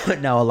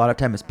 Now a lot of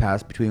time has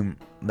passed between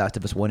Last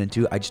of Us 1 and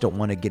 2. I just don't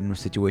want to get in a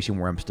situation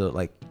where I'm still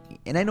like,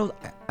 and I know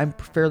I'm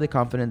fairly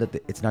confident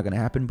that it's not gonna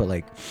happen, but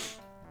like,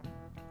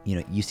 you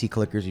know, you see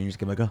clickers and you're just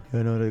gonna be like, oh,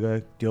 I know, I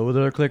gotta deal with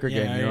another clicker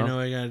again. I You know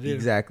what I gotta do.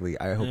 Exactly.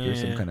 I hope there's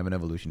some Yeah. kind of an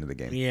evolution to the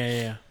game.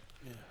 Yeah.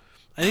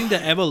 I think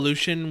the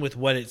evolution with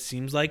what it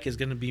seems like is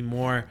going to be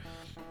more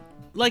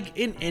like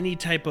in any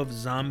type of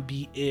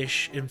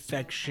zombie-ish,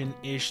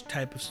 infection-ish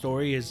type of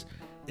story is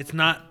it's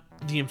not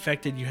the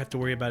infected you have to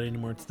worry about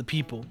anymore. It's the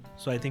people.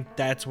 So I think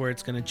that's where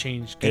it's going to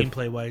change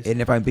gameplay-wise. And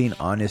if I'm being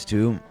honest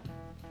too,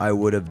 I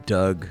would have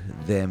dug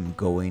them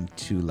going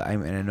to. I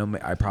mean, I know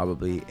I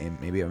probably, and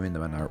maybe I'm in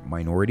the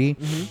minority,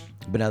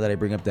 but now that I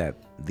bring up the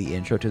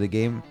intro to the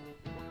game,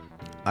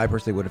 I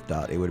personally would have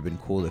thought it would have been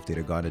cool if they'd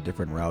have gone a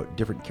different route,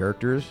 different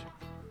characters.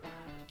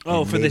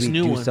 Oh, for this maybe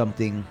new do one.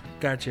 something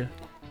Gotcha.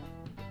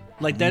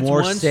 Like that's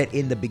more one. set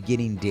in the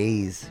beginning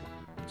days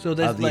So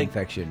that's of the like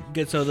infection.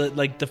 good. So the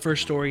like the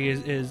first story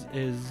is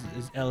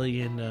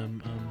Ellie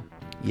and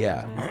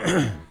Yeah.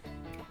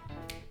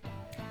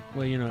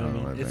 well, you know what I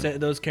mean. It's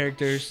those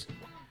characters,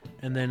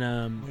 and then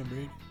and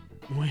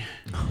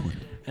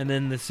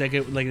then the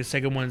second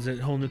one's a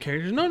whole new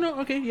characters. No,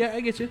 okay, yeah,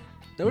 I get you.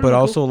 That would've But been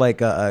also,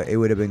 like, it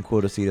would have been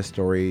cool to see the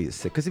story,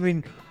 because I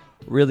mean,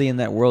 really, in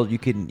that world, you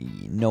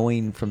could,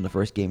 knowing from the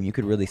first game, you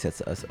could really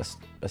set a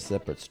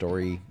separate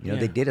story. You know,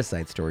 they did a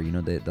side story. You know,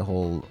 the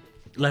whole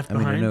Left I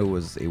mean, Behind. I know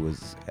it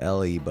was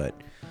Ellie, but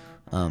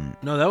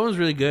No, that one was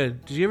really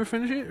good. Did you ever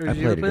finish it? Or I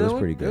did you ever played it. play It that was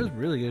one? pretty good. It was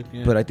really good.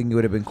 Yeah. but I think it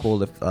would have been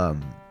cool if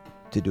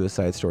to do a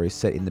side story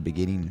set in the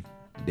beginning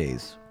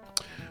days,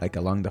 like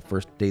along the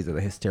first days of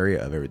the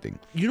hysteria of everything.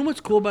 You know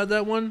what's cool about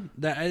that one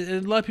that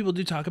a lot of people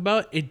do talk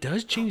about? It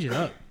does change it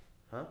up.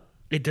 Huh?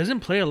 It doesn't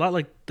play a lot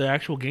like the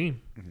actual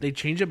game. They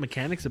change up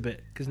mechanics a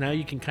bit because now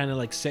you can kind of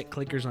like set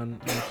clickers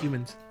on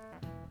humans.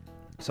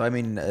 So I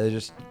mean,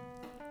 it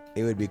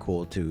would be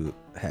cool to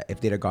if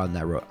they'd have gone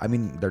that road. I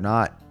mean, they're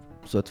not,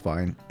 so it's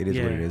fine. It is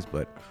what it is.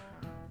 But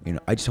you know,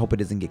 I just hope it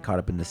doesn't get caught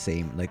up in the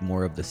same, like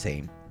more of the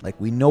same. Like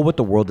we know what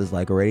the world is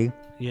like already.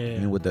 Yeah.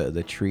 You know, with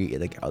the tree,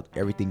 like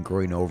everything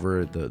growing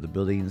over the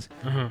buildings.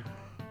 Uh-huh.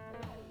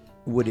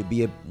 Will it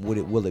be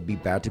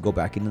bad to go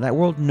back into that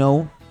world?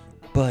 No,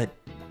 but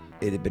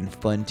it'd have been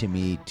fun to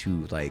me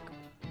to like.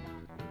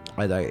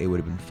 I thought it would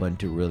have been fun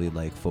to really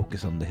like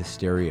focus on the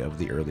hysteria of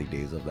the early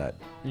days of that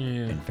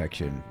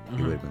infection.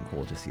 It would have been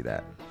cool to see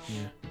that.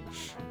 Yeah,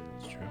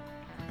 that's true.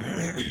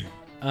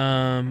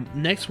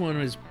 Next one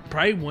is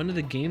probably one of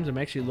the games I'm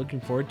actually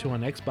looking forward to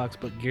on Xbox,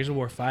 but Gears of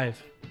War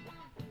 5.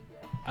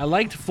 I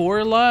liked 4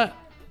 a lot.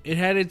 It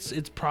had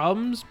its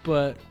problems,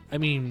 but I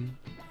mean,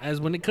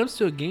 as when it comes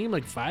to a game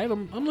like 5,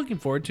 I'm looking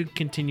forward to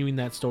continuing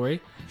that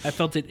story. I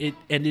felt it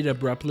ended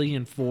abruptly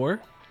in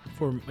 4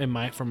 for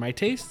my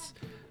tastes,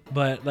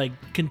 but like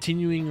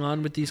continuing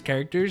on with these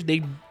characters,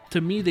 they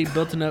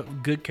built enough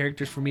good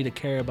characters for me to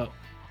care about.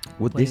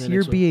 Would playing this the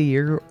year next be a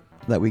year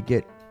that we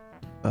get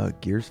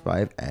Gears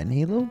 5 and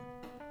Halo?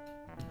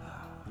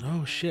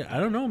 Oh shit, I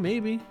don't know,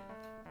 maybe.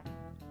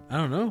 I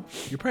don't know.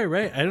 You're probably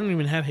right. I don't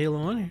even have Halo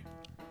on here.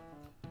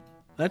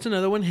 That's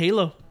another one,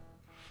 Halo.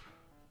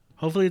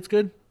 Hopefully it's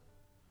good.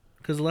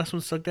 Because the last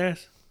one sucked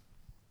ass.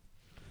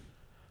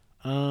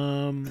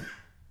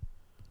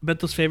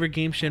 Bethel's favorite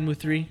game, Shenmue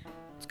 3.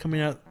 It's coming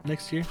out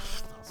next year.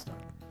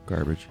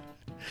 Garbage.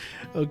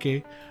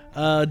 Okay.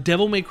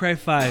 Devil May Cry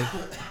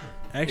 5.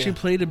 I actually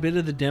played a bit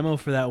of the demo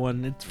for that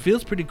one. It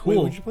feels pretty cool. Wait,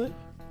 where'd you play it?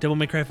 Devil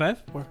May Cry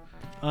 5? Where?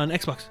 On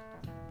Xbox.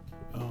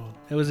 Oh.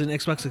 It was an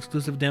Xbox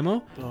exclusive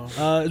demo.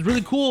 Oh. It's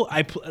really cool.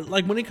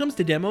 Like when it comes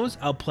to demos,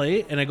 I'll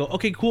play it and I go,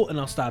 okay, cool, and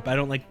I'll stop. I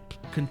don't like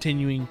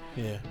continuing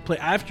play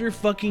after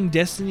fucking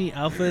Destiny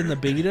Alpha and the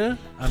beta.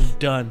 I'm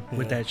done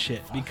with that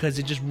shit because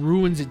it just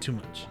ruins it too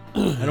much.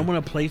 I don't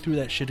want to play through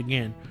that shit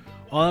again.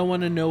 All I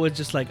want to know is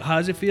just like, how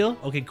does it feel?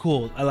 Okay,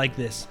 cool. I like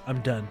this.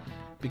 I'm done.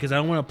 Because I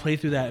don't want to play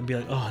through that and be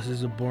like, oh, this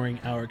is a boring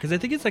hour. Because I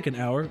think it's like an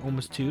hour,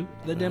 almost 2,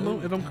 the demo,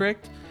 if I'm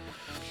correct.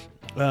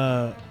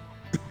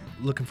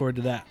 Looking forward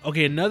to that.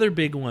 Okay, another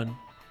big one.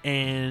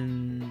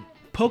 And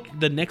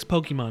the next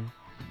Pokemon.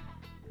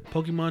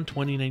 Pokemon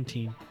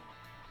 2019.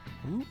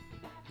 Ooh.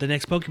 The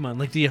next Pokemon.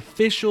 Like the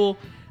official,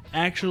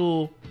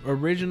 actual,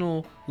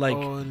 original, like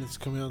and it's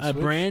coming out a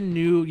brand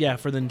new,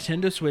 for the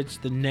Nintendo Switch,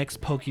 the next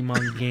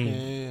Pokemon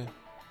game. Yeah.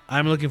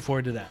 I'm looking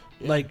forward to that.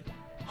 Yeah. Like,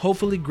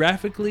 hopefully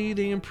graphically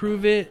they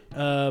improve it.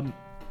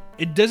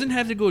 It doesn't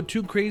have to go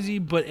too crazy,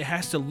 but it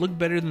has to look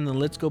better than the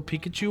Let's Go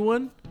Pikachu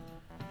one.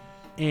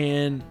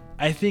 And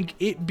I think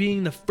it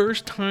being the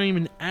first time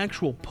an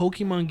actual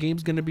Pokemon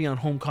game's going to be on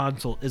home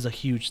console is a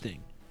huge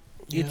thing.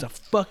 It's Yeah. a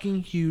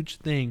fucking huge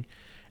thing,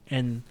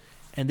 and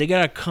they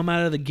gotta come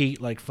out of the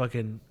gate like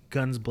fucking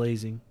guns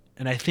blazing.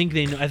 And I think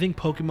they know. I think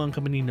Pokemon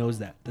Company knows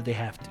that they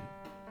have to.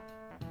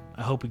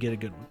 I hope we get a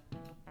good one,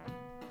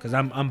 because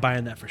I'm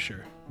buying that for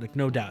sure. Like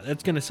no doubt,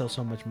 that's gonna sell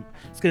so much.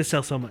 It's gonna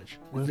sell so much.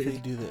 What if they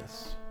do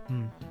this?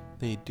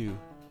 They do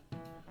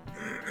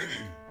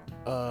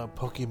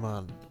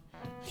Pokemon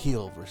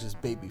Heal versus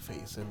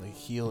Babyface, and the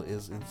Heal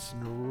is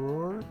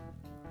Incineroar,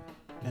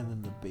 and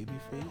then the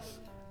Babyface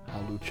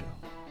Halucha.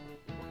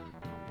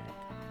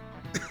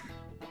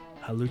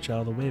 Halucha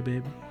all the way,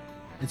 baby.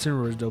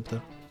 Incineroar's dope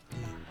though.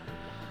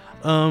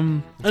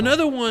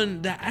 Another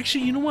one that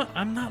actually, you know what,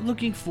 I'm not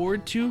looking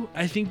forward to.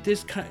 I think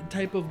this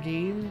type of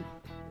game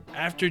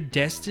after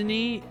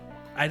Destiny,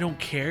 I don't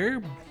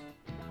care.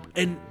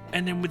 And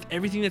then with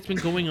everything that's been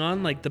going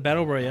on, like the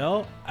Battle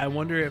Royale, I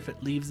wonder if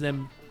it leaves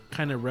them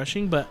kind of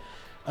rushing. But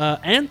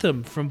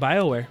Anthem from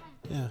BioWare.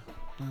 Yeah.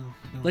 No.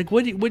 Like,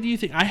 what do you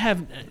think? I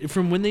have,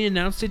 from when they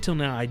announced it till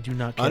now, I do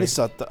not care. I just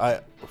thought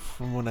that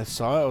from when I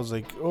saw it, I was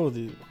like, oh,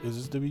 is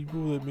this the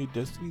people that made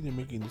Destiny? They're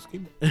making this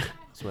game?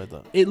 That's what I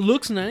thought. It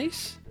looks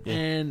nice, Yeah.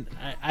 and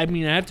I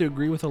mean, I have to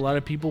agree with a lot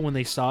of people when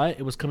they saw it.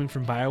 It was coming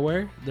from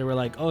BioWare. They were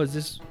like, "Oh, is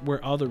this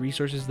where all the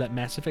resources that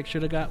Mass Effect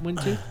should have went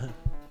to?"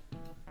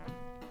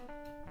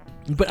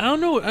 But I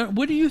don't know.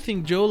 What do you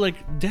think, Joe?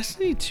 Like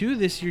Destiny 2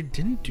 this year we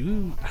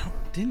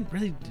didn't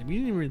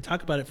really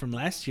talk about it from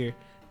last year.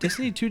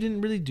 Destiny 2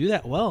 didn't really do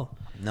that well.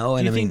 No, Do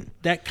and you I think mean,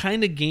 that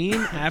kind of game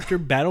after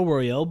Battle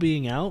Royale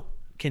being out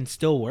can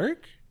still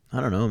work? I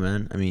don't know,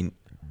 man. I mean,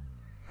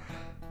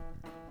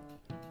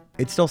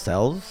 it still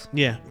sells,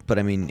 Yeah. but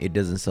I mean, it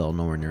doesn't sell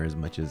nowhere near as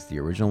much as the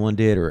original one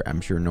did, or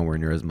I'm sure nowhere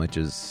near as much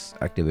as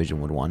Activision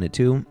would want it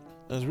to.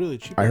 That was really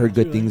cheap. I heard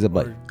good too, things right?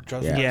 about Or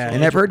just- Yeah.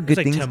 and I've heard it's good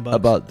like things $10.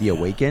 about the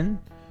Awaken,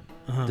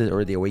 Uh-huh.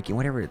 or the Awaken,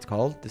 whatever it's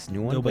called, this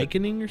new one. The but-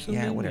 Awakening or something?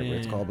 Yeah, whatever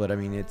it's called. But I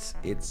mean, it's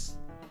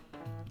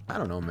I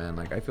don't know, man.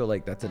 Like I feel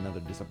like that's another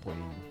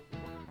disappointing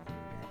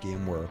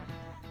game where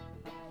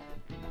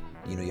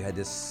you had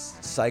this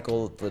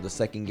cycle for the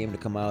second game to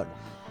come out,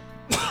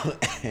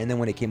 and then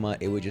when it came out,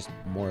 it was just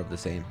more of the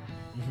same.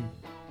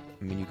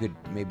 I mean, you could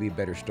maybe a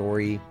better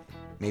story,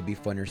 maybe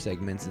funner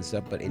segments and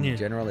stuff, but in Yeah.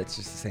 general, it's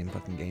just the same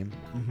fucking game.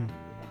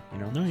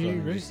 No, yeah, you're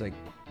I'm right. just like,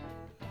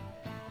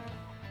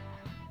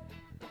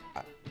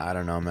 I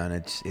don't know, man.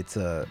 It's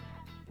a.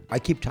 I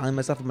keep telling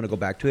myself I'm gonna go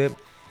back to it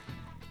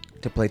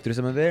to play through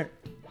some of it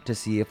to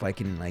see if I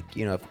can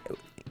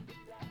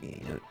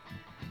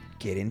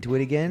get into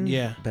it again.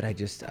 Yeah. But I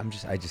just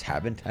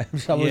haven't. I'm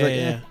just always like,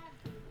 eh.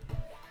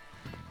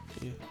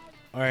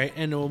 All right,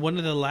 and one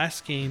of the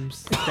last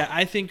games that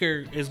I think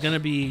is going to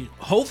be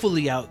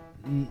hopefully out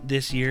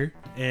this year,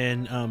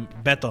 and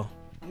Beto.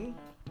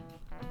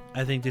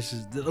 I think this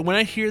is when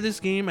I hear this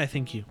game, I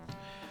think you.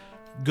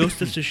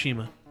 Ghost of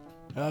Tsushima.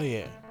 Oh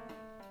yeah.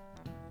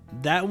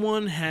 That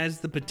one has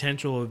the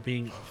potential of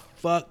being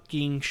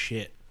fucking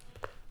shit,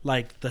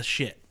 like the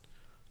shit,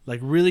 like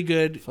really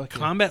good. Fuck yeah.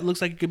 Combat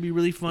looks like it could be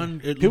really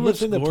fun. It People looks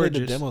think they played the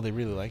gorgeous. demo, they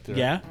really liked it.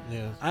 Yeah? Right?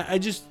 Yeah. I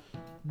just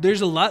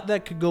there's a lot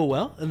that could go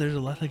well, and there's a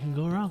lot that can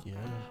go wrong. Yeah.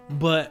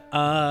 But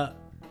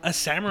a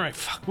samurai.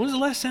 Fuck. When was the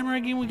last samurai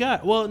game we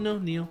got? Well, no,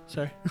 Neo.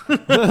 Sorry. I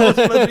was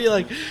about to be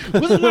like,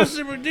 when's the last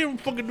samurai? They don't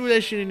fucking do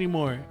that shit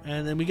anymore.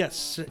 And then we got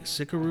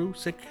Sekiro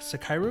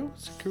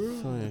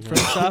Something like from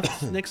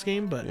Soft's next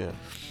game. But Yeah.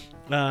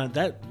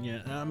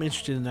 I'm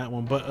interested in that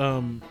one. But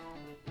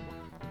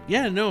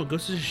yeah, no,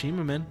 Ghost of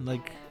Tsushima, man.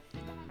 Like,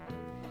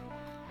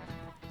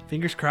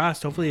 fingers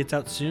crossed. Hopefully, it's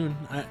out soon.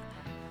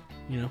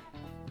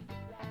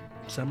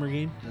 Summer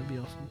game. That'd be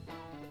awesome.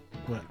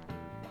 What?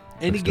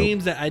 Any dope.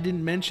 games that I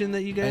didn't mention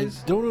that you I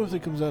guys? don't know if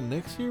it comes out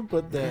next year,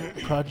 but that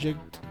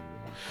Project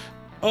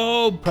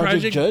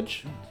Project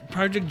Judge.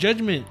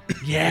 Judgment.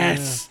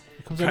 Yes.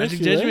 It comes out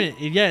Project next year, Judgment.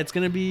 Yeah, it's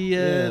gonna be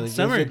the guys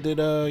summer. that did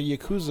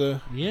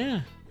Yakuza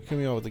Yeah.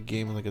 coming out with a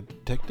game like a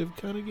detective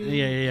kind of game.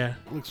 Yeah.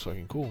 Looks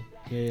fucking cool.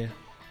 Yeah.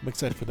 I'm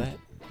excited for that.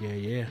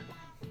 Yeah.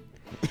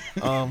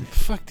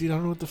 Fuck, dude, I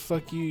don't know what the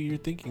fuck you're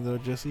thinking though,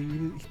 Jesse.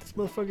 This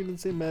motherfucker didn't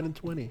say Madden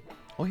 20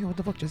 oh yeah, what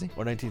the fuck, Jesse?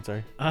 or 19.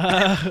 Sorry.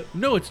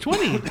 No, it's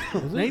 20. Is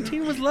it?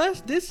 19 was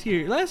last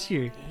year.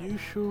 Are you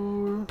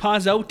sure?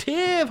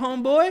 Positive,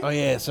 homeboy. Oh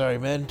yeah, sorry,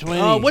 Madden 20.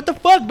 Oh, what the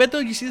fuck,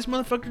 Beto? You see this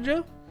motherfucker,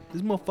 Joe?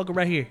 This motherfucker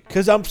right here.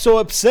 Because I'm so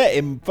upset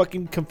and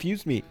fucking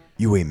confused me.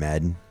 You ain't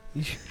Madden.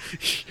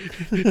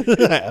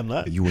 I'm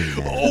not. You ain't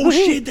Madden. Oh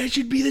shit, that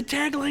should be the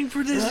tagline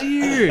for this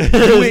year.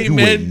 You ain't You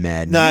mad. ain't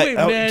Madden. Nah, You ain't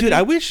mad, dude,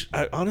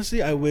 dude.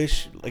 honestly, I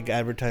wish like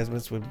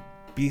advertisements would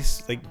be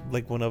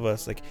like one of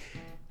us, like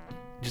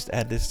just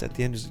add this at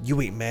the end. Just, you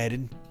ain't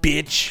Madden,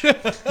 bitch.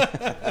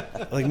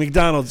 Like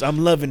McDonald's, I'm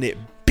loving it,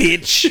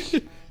 bitch.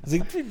 I was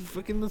like, dude,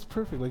 fucking, that's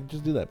perfect. Like,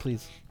 just do that,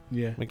 please.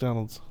 Yeah.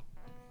 McDonald's.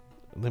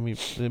 Let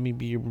me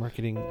be your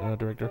marketing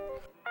director.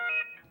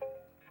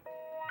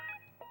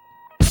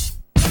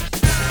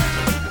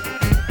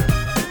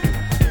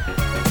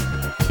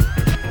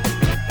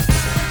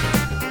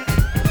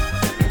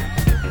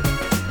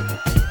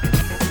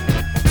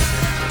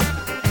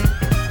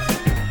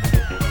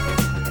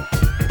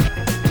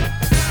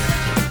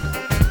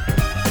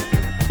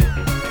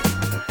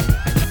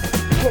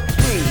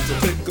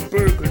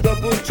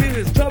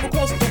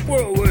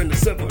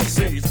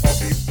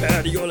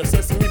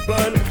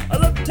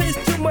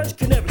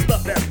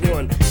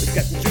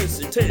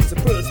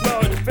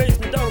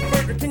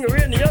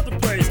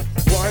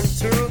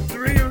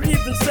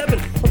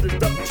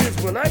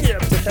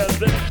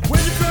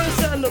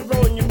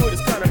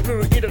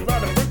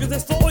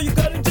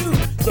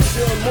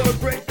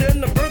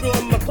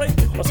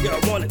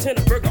 on a 10,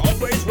 a burger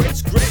always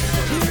rates great.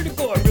 From here to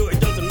go, it really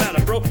doesn't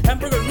matter, bro.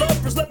 Hamburger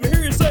lovers, let me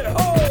hear you say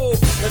ho.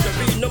 Let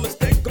there be no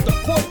mistake of the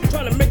quote. I'm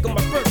trying to make them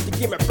my first to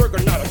keep my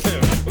burger not a kill.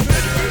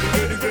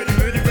 Very, very, very,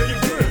 very, very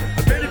good.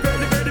 Very,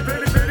 very, very,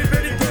 very, very,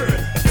 very good.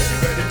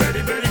 Very, very,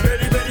 very,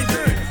 very, very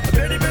good.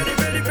 Very, very,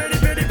 very, very,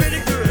 very, very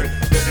good.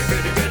 Very,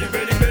 very,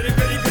 very, very,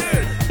 very, very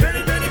good. Very,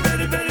 very, very,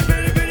 very,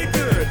 very, very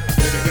good.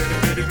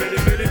 Very, very,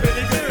 very, very,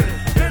 very good.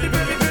 Very,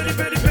 very, very,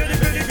 very, very,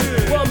 very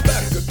good. Well, I'm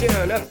back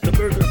again after the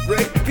burger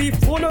break. Beef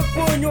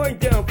 104, you ain't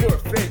down for a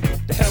fake.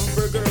 The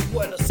hamburger,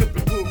 what a super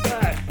cool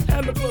guy.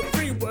 Hamburger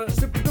free, what a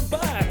super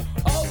goodbye.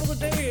 All of the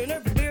day and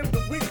every day of the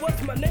week,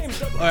 what's my name?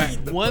 All right,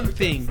 one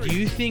thing. Do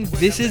you think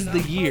this is the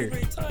year?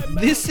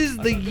 This is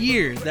the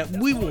year that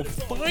we will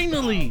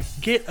finally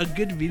get a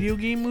good video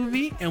game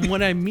movie, and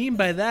what I mean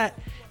by that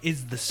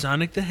is the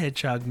Sonic the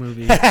Hedgehog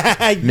movie.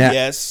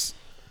 Yes.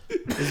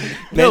 Ben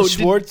No,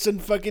 Schwartz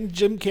and fucking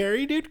Jim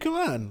Carrey, dude. Come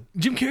on.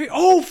 Jim Carrey.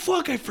 Oh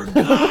fuck, I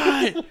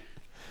forgot.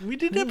 We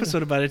did an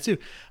episode about it too.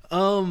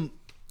 All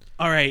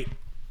right,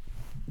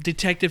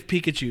 Detective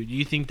Pikachu. Do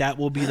you think that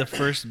will be the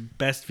first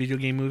best video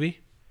game movie?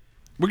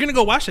 We're gonna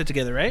go watch that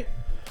together, right?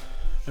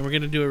 And we're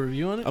gonna do a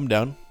review on it. I'm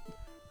down.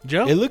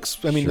 Joe. It looks.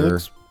 I mean, Sure. it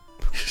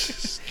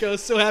looks.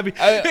 Joe's so happy.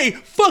 Hey,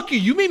 fuck you!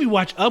 You made me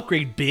watch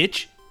Upgrade,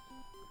 bitch.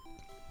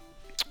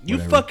 You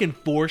Whatever. fucking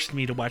forced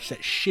me to watch that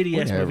shitty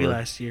ass movie Whatever.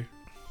 last year.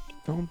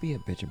 Don't be a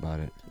bitch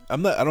about it.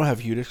 I'm not. I don't have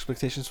huge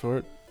expectations for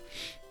it.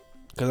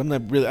 Because I'm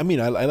not really. I mean,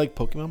 I like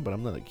Pokemon, but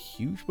I'm not like a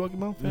huge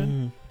Pokemon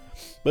fan.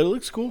 But it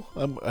looks cool.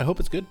 I hope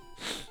it's good.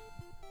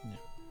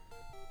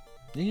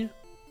 Yeah.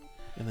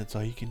 And that's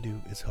all you can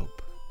do is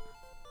hope.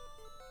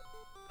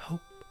 Hope.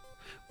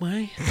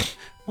 Why?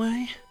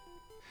 Why?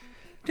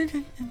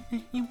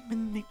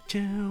 Human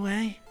nature.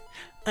 Why?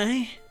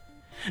 I'm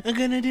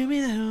gonna do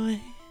me that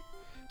way.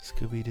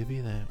 Scooby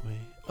Dooby that way.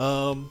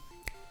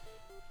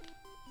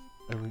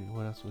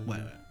 What else? Was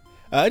What?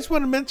 I just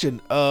want to mention,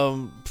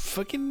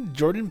 fucking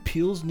Jordan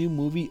Peele's new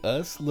movie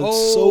Us looks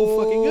so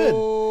fucking good.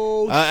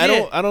 Oh, I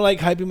shit. don't like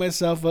hyping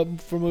myself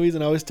up for movies,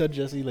 and I always tell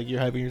Jesse like you're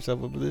hyping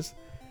yourself up for this.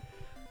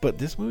 But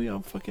this movie,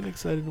 I'm fucking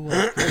excited to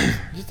watch.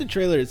 Just the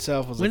trailer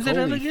itself was When's like, it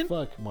out holy again?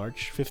 fuck,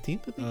 March 15th,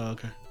 I think. Oh,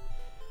 okay.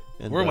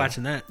 And, We're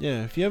watching that.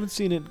 Yeah, if you haven't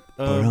seen it,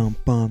 Ba-dum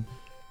bum.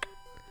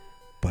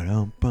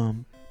 Ba-dum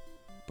bum.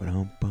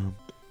 Ba-dum bum.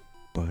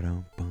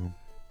 Ba-dum bum.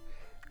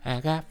 I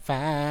got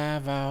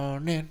 5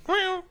 on it.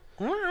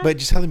 But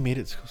just how they made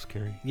it so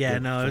scary. Yeah,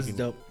 That no, it was fucking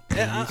dope.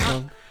 indie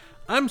song.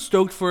 I'm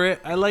stoked for it.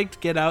 I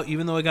liked Get Out,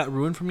 even though it got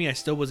ruined for me. I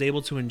still was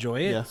able to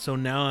enjoy it. Yeah. So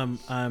now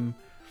I'm.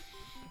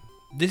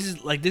 This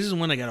is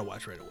one I gotta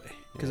watch right away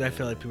because I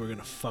feel like people are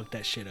gonna fuck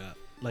that shit up,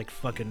 like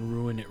fucking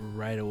ruin it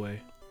right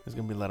away. There's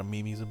gonna be a lot of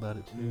memes about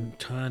it too.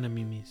 Ton of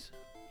memes.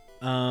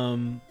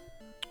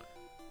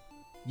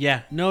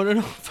 Yeah,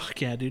 no, fuck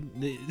yeah, dude.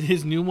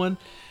 His new one,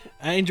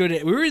 I enjoyed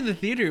it. We were in the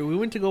theater. We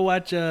went to go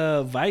watch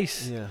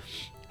Vice. Yeah.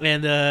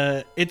 And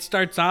it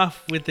starts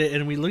off with it,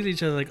 and we looked at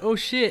each other like, "Oh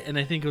shit!" And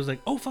I think it was like,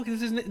 "Oh fuck,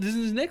 this is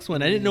his next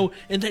one." I didn't know,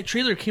 and that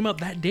trailer came out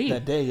that day.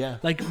 That day, yeah.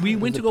 Like we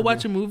went was to the go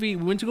watch a movie.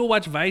 We went to go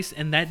watch Vice,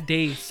 and that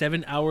day,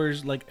 7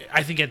 hours. Like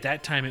I think at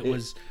that time it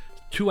was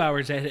 2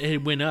 hours that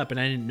it went up, and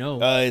I didn't know.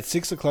 At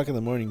 6 o'clock in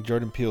the morning,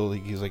 Jordan Peele,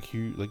 he's like,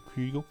 here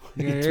you go.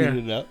 He Yeah,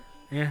 tweeted it out.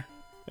 yeah,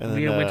 And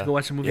we then, went to go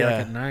watch a movie like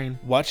at 9.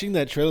 Watching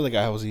that trailer, like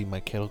I was eating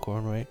my kettle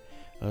corn, right?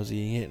 I was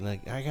eating it, and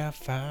like I got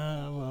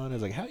 5 on. I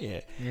was like, hell yeah!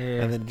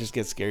 Yeah. And then it just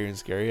gets scarier and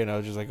scarier, and I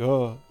was just like,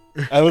 oh.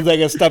 I was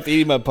like, I stopped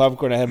eating my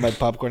popcorn. I had my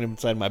popcorn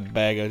inside my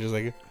bag. I was just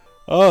like,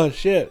 oh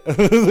shit,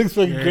 it looks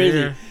fucking crazy.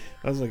 Yeah.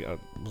 I was like,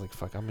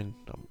 fuck, I'm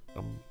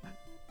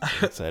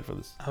excited for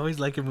this. I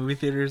always like in movie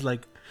theaters,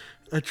 like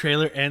a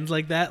trailer ends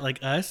like that, like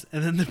Us,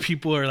 and then the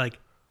people are like,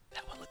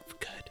 "That one looked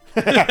good."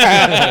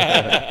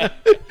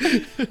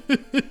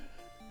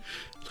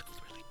 Looks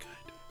really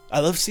good. I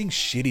love seeing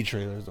shitty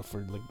trailers for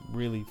like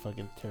really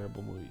fucking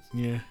terrible movies.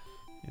 Yeah,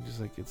 And just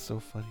like it's so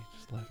funny,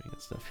 just laughing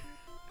at stuff.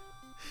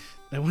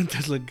 that one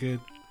does look good.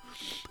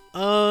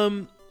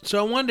 So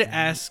I wanted to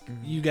ask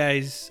you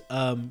guys.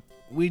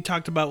 We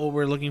talked about what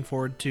we're looking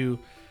forward to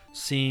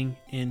seeing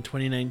in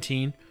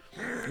 2019.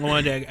 I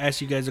wanted to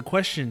ask you guys a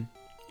question.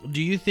 Do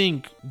you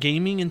think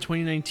gaming in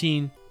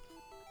 2019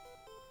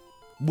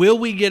 will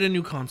we get a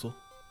new console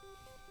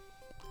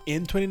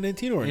In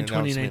 2019 or in an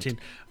 2019?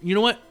 You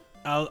know what?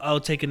 I'll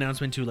take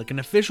announcement too, like an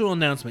official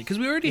announcement, because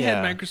we already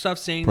had Yeah. Microsoft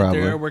saying Probably.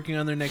 that they're working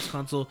on their next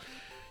console.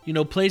 You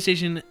know,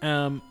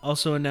 PlayStation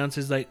also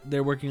announces like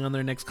they're working on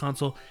their next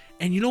console.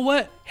 And you know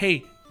what?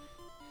 Hey,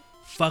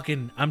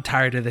 fucking, I'm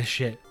tired of this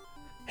shit.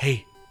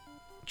 Hey,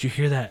 did you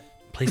hear that?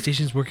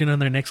 PlayStation's working on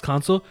their next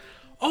console.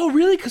 Oh,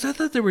 really? Because I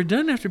thought they were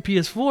done after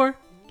PS4.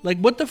 Like,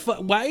 what the fuck?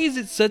 Why is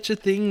it such a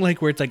thing?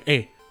 Like, where it's like,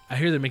 hey, I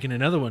hear they're making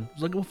another one.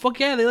 It's like, well, fuck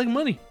yeah, they like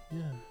money.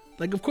 Yeah.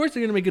 Like, of course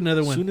they're gonna make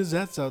another As one. soon as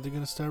that's out, they're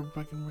gonna start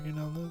fucking working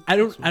on that. I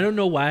don't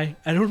know why.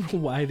 I don't know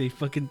why they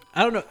fucking.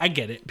 I don't know. I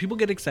get it. People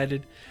get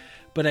excited,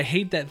 but I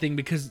hate that thing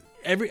because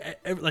every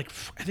like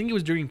I think it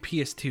was during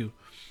PS2,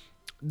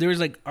 there was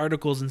like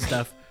articles and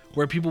stuff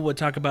where people would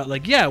talk about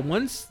like, yeah,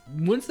 once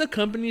the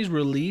companies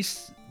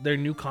release their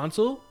new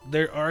console,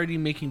 they're already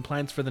making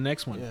plans for the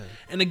next one. Yeah.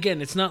 And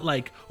again, it's not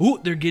like, oh,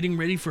 they're getting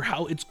ready for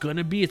how it's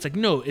gonna be. It's like,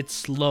 no, it's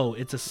slow.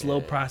 It's a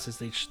slow process.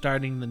 They're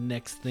starting the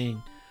next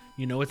thing.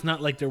 You know, it's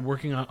not like they're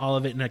working on all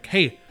of it and like,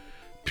 hey,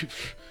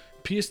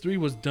 PS3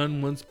 was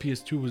done once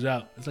PS2 was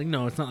out. It's like,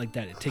 no, it's not like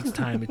that. It takes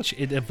time.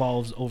 It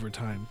evolves over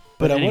time.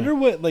 But I anyway. wonder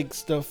what like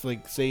stuff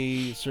like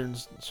say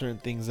certain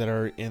things that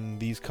are in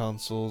these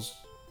consoles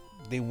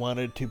they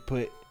wanted to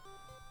put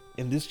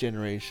in this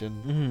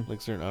generation. Mhm.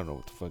 Like certain I don't know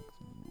what the fuck.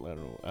 I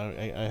don't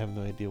know. I have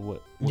no idea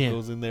what Yeah.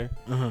 goes in there.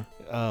 Uh-huh.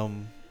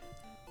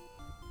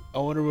 I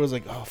wonder what it was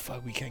like. Oh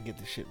fuck, we can't get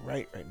this shit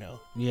right now.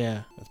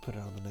 Yeah. Let's put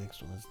it on the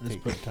next one. Let's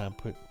take put- our time.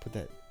 Put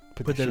that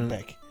that shit in-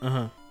 back,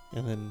 Uh-huh.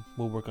 and then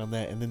we'll work on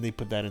that. And then they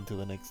put that into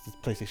the next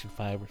PlayStation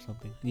 5 or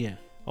something. Yeah.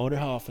 I wonder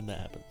how often that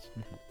happens.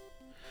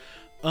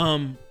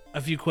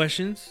 A few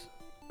questions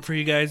for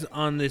you guys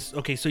on this.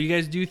 Okay, so you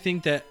guys do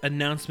think that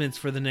announcements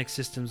for the next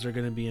systems are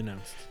going to be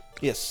announced?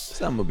 Yes.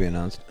 Some will be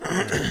announced.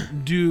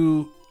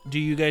 Do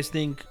you guys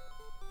think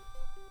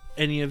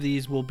any of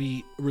these will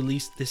be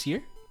released this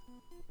year?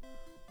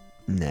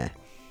 Nah.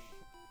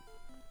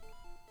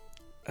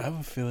 I have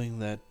a feeling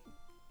that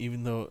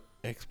even though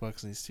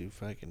Xbox needs to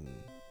fucking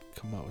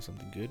come out with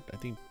something good, I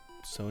think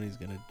Sony's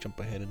gonna jump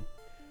ahead and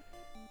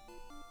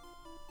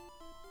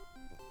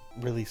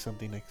release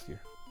something next year.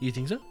 You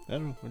think so? I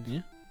don't know.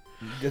 Yeah.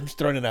 I'm just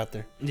throwing it out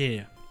there.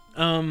 Yeah.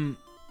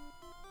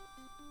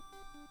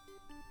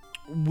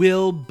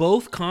 Will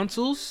both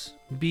consoles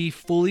be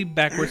fully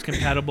backwards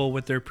compatible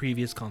with their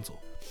previous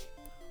console?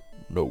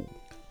 No.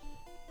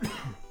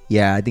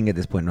 Yeah, I think at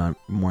this point, not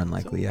more than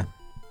likely. Yeah.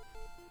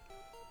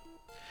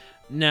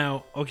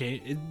 Now,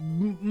 okay,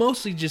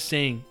 mostly just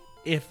saying,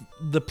 if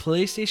the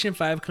PlayStation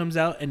 5 comes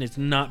out and it's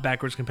not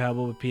backwards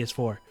compatible with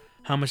PS4,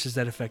 how much does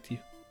that affect you?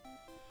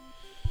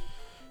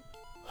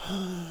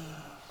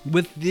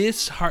 With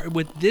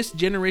this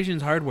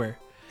generation's hardware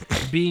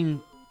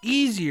being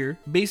easier,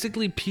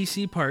 basically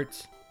PC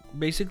parts,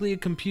 basically a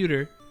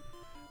computer,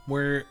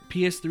 where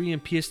PS3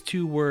 and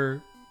PS2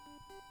 were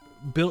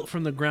built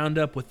from the ground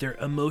up with their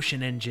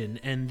emotion engine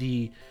and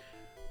the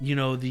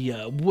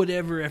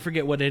whatever, I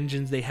forget what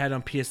engines they had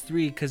on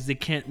PS3 because they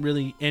can't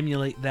really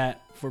emulate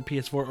that for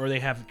PS4, or they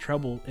have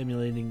trouble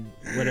emulating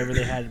whatever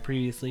they had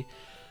previously.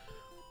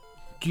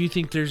 Do you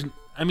think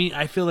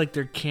I feel like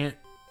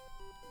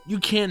you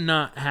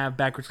cannot have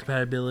backwards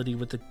compatibility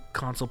with the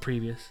console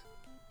previous.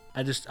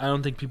 I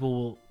don't think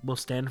people will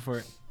stand for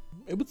it.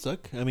 It would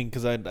suck. I mean,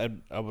 because I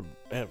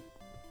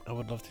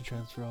would love to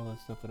transfer all that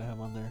stuff that I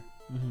have on there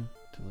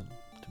to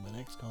my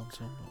next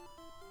console.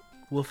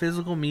 But Will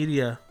physical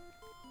media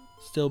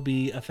still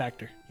be a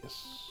factor?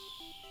 yes,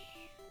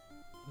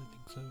 I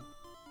think so.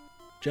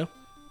 Joe?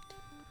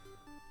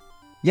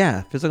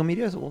 Yeah, physical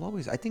media will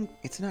always. I think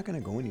it's not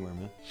gonna go anywhere,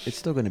 man. It's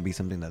still gonna be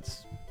something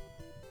that's,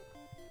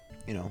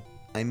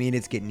 I mean,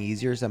 it's getting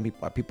easier. Some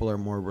people are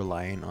more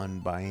reliant on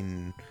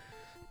buying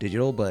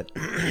digital, but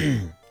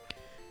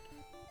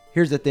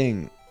here's the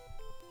thing.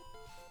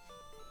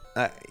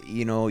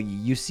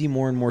 You see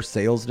more and more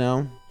sales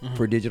now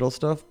for digital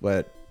stuff,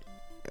 but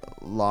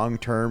long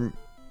term,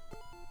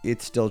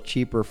 it's still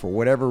cheaper for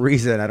whatever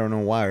reason. I don't know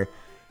why.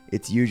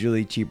 It's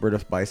usually cheaper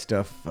to buy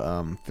stuff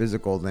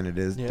physical than it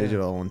is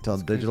digital until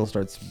digital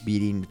starts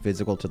beating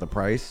physical to the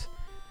price,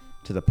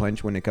 to the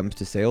punch when it comes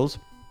to sales.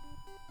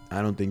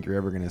 I don't think you're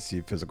ever going to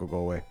see physical go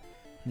away.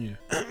 Yeah.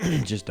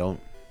 Just don't.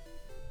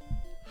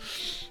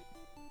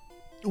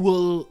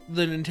 Will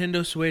the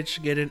Nintendo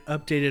Switch get an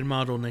updated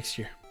model next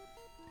year?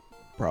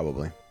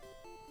 Probably.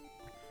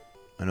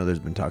 I know there's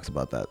been talks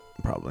about that.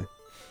 Probably.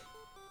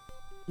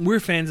 We're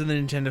fans of the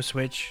Nintendo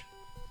Switch.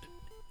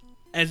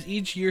 As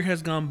each year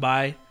has gone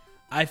by,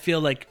 I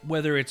feel like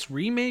whether it's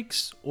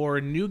remakes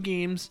or new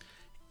games,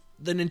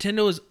 the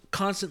Nintendo is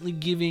constantly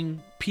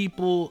giving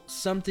people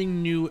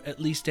something new at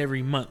least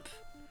every month.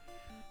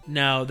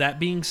 Now, that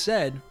being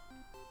said,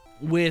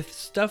 with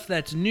stuff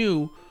that's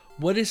new,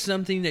 what is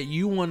something that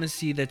you want to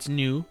see that's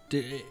new?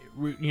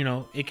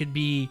 It could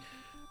be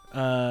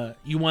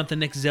you want the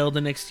next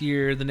Zelda next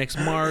year, the next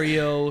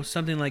Mario,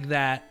 something like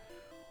that.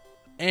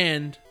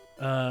 And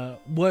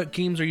what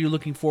games are you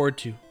looking forward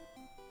to?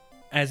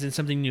 As in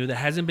something new that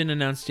hasn't been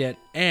announced yet.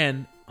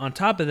 And on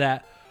top of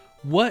that,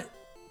 what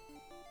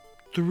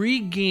 3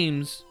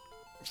 games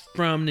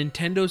from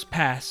Nintendo's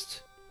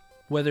past,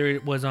 whether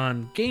it was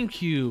on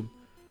GameCube,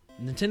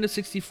 Nintendo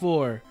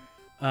 64,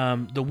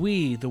 the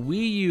Wii, the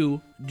Wii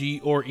U,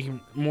 or even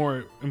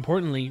more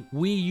importantly,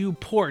 Wii U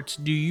ports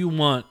do you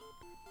want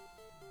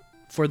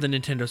for the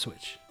Nintendo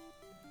Switch?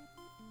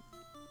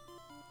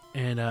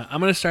 And I'm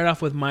going to start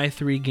off with my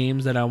 3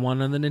 games that I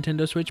want on the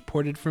Nintendo Switch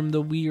ported from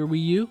the Wii or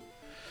Wii U.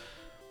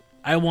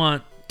 I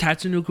want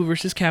Tatsunoko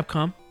vs.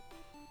 Capcom,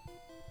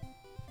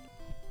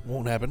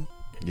 Won't happen.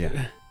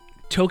 Yeah.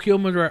 Tokyo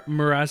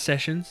Mirage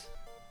Sessions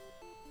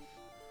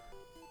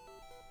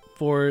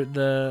for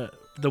the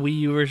Wii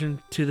U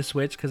version to the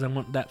Switch because I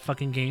want that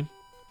fucking game.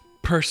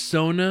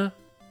 Persona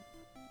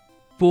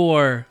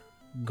 4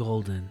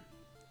 Golden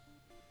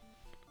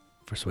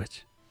for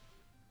Switch.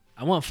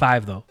 I want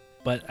 5 though.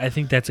 but I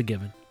think that's a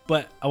given.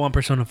 But I want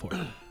Persona 4.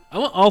 I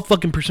want all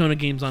fucking Persona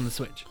games on the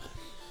Switch.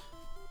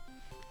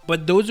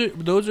 But those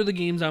are the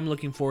games I'm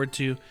looking forward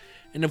to.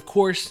 And of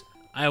course,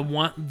 I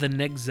want the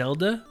next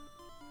Zelda,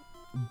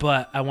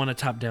 but I want a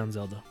top-down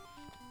Zelda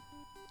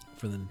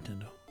for the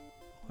Nintendo.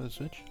 For the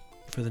Switch?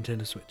 For the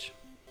Nintendo Switch.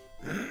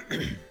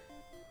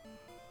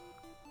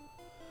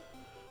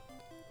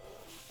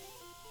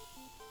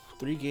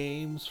 3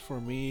 games for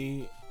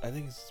me. I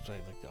think it's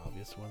like the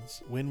obvious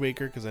ones. Wind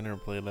Waker, because I never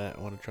played that.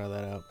 I want to try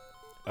that out.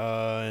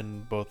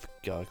 And both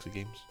Galaxy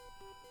games.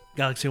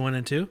 Galaxy 1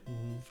 and 2?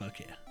 Mm-hmm. Fuck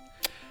yeah.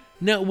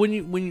 Now, when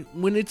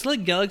it's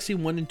like Galaxy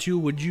 1 and 2,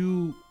 would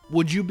you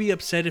be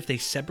upset if they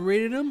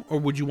separated them, or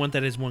would you want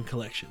that as one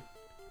collection?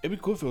 It'd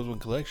be cool if it was one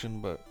collection,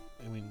 but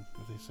I mean,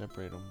 if they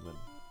separate them, then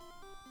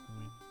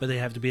But they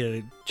have to be at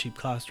a cheap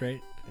cost,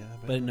 right? yeah.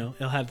 But no,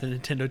 it'll have the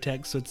Nintendo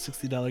tag, so it's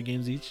 $60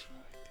 games each.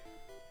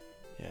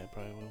 Yeah, it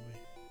probably will be.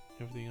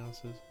 Everything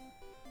else is.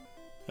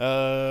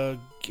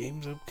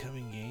 Games,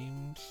 upcoming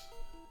games.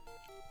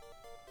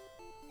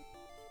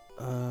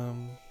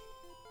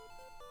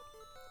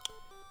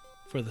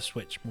 For the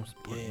Switch, most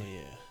Yeah, importantly.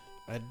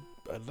 yeah.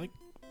 I'd like.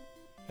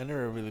 I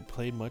never really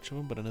played much of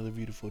them, but another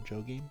Beautiful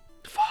Joe game.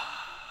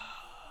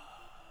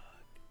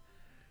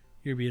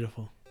 You're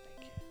beautiful.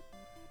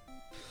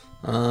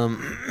 Yeah,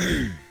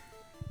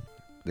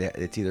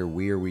 it's either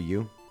Wii or Wii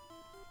U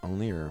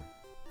only, or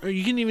Or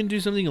you can even do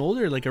something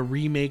older, like a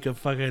remake of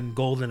fucking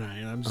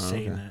GoldenEye. I'm just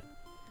saying okay.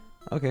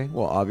 that. okay.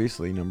 Well,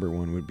 obviously, number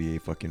one would be a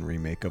fucking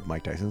remake of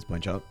Mike Tyson's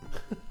Punch Out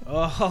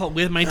Oh,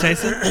 with Mike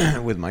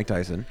Tyson? with Mike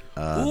Tyson.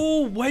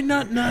 Oh, why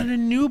not a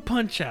new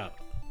Punch Out?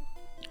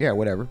 Yeah,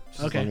 whatever.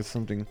 Just Okay. As long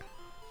as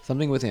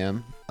something with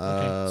him.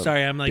 Okay.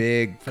 Sorry, I'm like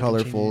big, fucking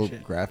colorful changing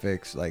shit.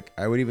 graphics. Like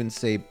I would even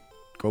say,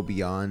 go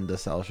beyond the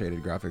cel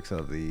shaded graphics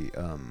of the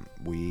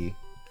Wii.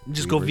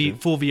 Just Wii go version.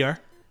 full VR.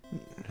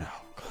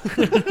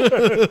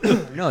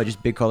 No,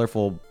 just big,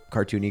 colorful,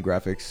 cartoony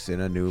graphics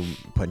in a new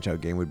Punch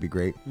Out game would be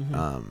great.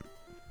 Mhm.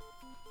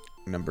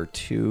 Number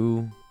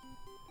 2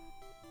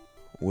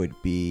 would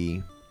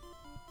be.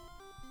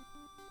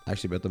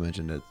 Actually, about to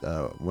mention that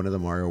one of the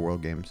Mario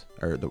World games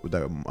or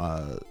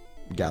the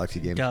Galaxy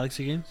games.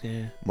 Galaxy games,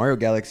 yeah. Mario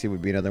Galaxy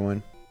would be another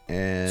one,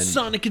 and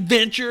Sonic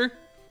Adventure.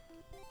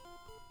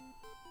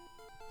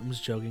 I'm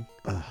just joking.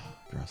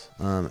 gross.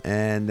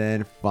 And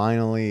then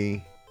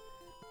finally,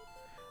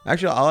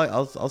 actually,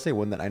 I'll say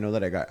one that I know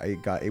that I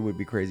got. It would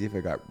be crazy if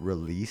it got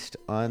released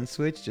on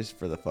Switch, just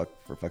for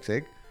fuck's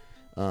sake.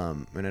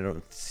 And I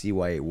don't see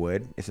why it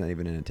would. It's not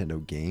even a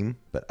Nintendo game,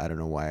 but I don't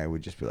know why I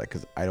would just be like,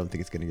 because I don't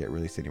think it's gonna get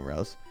released anywhere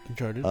else.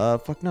 Uncharted.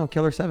 Fuck no,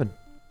 Killer 7.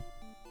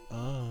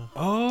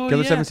 Oh,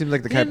 Killer yeah. 7 seems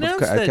like the They kind of.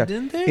 announced that,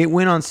 didn't they? It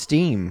went on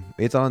Steam.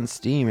 It's on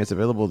Steam. It's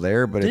available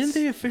there, but Didn't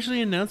they officially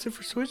announce it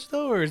for Switch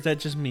though, or is that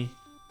just me?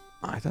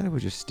 I thought it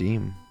was just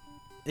Steam.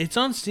 It's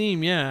on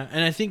Steam, yeah,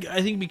 and I think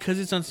because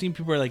it's on Steam,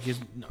 people are like,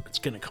 "No, it's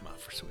gonna come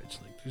out for Switch.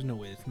 Like, there's no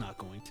way it's not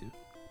going to."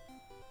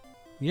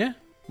 Yeah,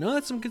 no,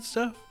 that's some good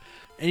stuff.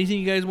 Anything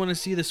you guys want to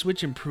see the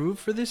Switch improve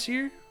for this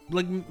year?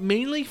 Like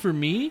mainly for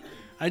me,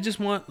 I just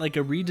want like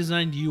a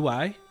redesigned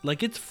UI.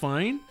 Like it's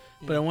fine,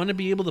 but I want to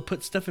be able to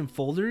put stuff in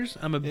folders.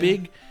 I'm a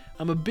big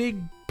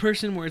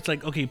person where it's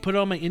like, okay, put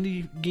all my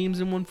indie games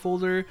in one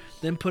folder,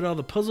 then put all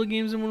the puzzle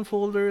games in one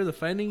folder, the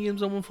fighting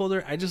games on one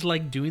folder. I just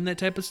like doing that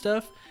type of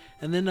stuff.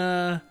 And then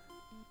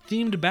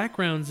themed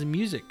backgrounds and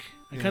music.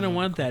 I kind of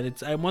want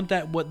that. I want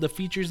that what the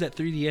features that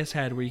 3DS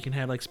had, where you can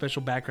have like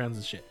special backgrounds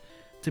and shit.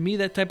 To me,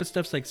 that type of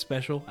stuff's like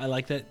special. I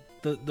like that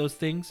those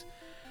things.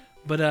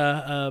 But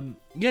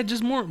yeah,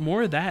 just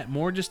more of that.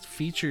 More just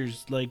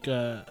features like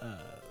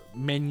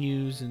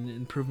menus and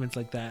improvements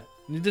like that.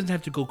 And it doesn't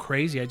have to go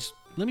crazy.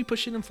 Let me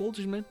push it in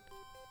folders, man.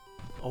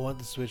 I want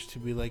the Switch to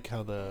be like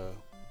how the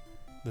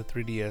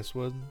 3DS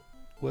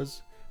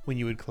was when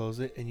you would close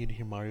it and you'd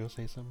hear Mario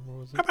say something. What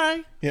was it? Bye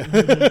bye. Yeah,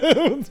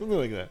 something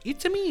like that.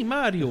 It's me,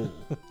 Mario.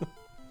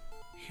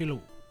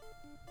 Hello.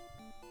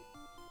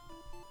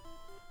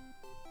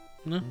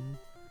 No.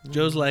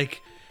 Joe's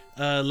like,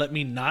 let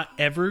me not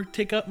ever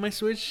take up my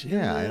Switch.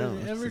 Yeah, I know.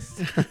 Ever.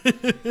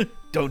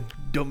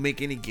 Don't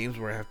make any games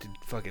where I have to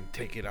fucking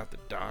take it out the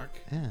dock.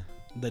 Yeah.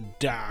 The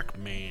dock,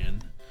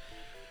 man.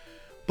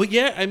 But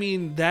yeah, I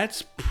mean,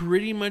 that's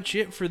pretty much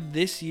it for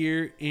this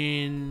year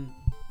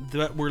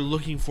that we're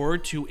looking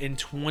forward to in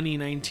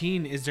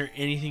 2019. Is there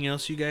anything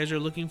else you guys are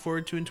looking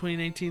forward to in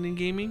 2019 in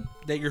gaming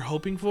that you're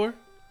hoping for?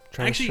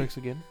 Travis Actually- Strikes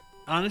Again.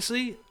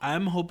 Honestly,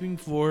 I'm hoping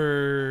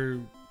for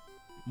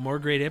more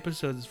great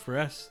episodes for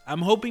us.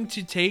 I'm hoping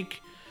to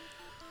take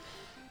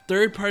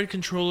third-party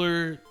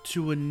controller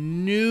to a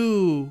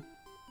new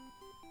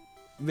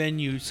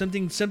venue,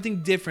 something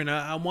different.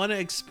 I want to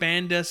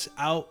expand us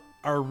out,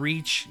 our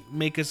reach,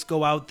 make us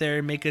go out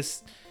there,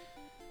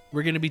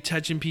 we're going to be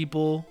touching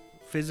people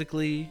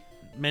physically,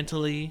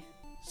 mentally,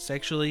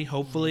 sexually,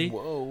 hopefully.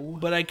 Whoa.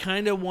 But I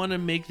kind of want to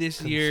make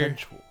this year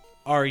Consensual.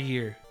 our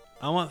year.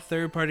 I want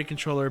third party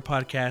controller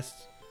podcasts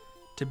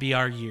to be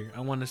our year.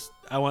 I want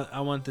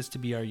this to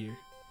be our year.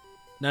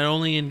 Not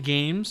only in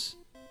games,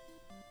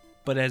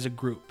 but as a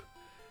group.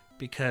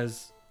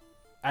 Because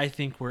I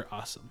think we're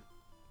awesome.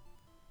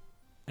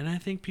 And I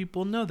think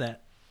people know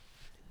that.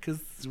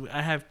 Because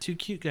I have two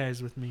cute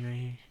guys with me right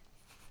here.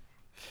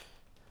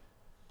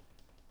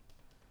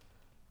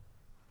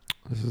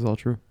 This is all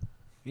true.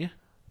 Yeah.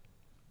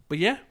 But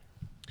yeah.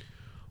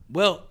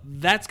 Well,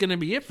 that's going to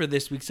be it for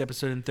this week's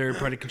episode in Third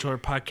Party Controller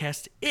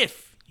Podcast.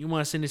 If you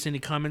want to send us any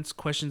comments,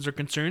 questions, or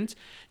concerns,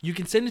 you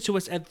can send it to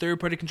us at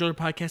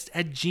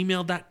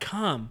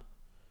thirdpartycontrollerpodcast@gmail.com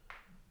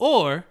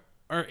or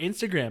our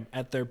Instagram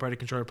at Third Party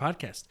Controller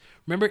Podcast.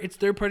 Remember, it's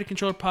Third Party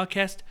Controller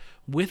Podcast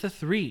with a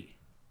 3.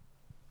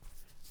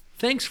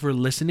 Thanks for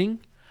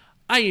listening.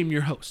 I am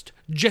your host,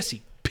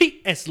 Jesse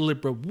P.S.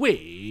 Libra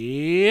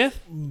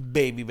with...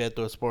 Baby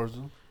Beto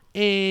Esparza.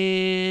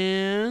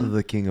 And...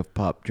 The king of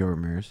pop, Joe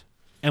Ramirez.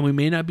 And we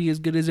may not be as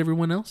good as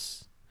everyone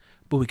else,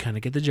 but we kind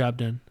of get the job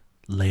done.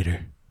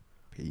 Later.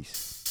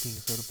 Peace. King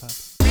of Soda Pop.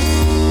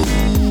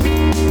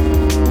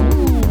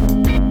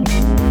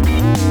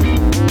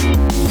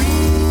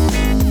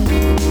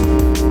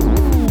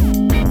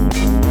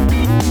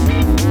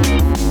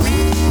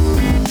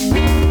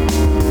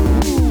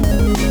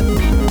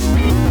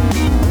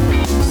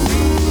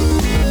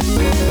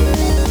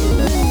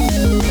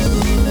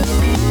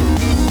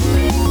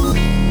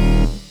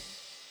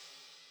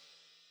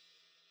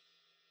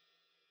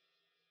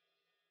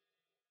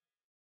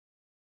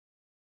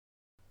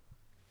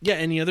 Yeah,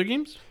 any other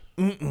games?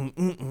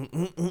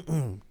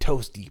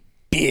 Toasty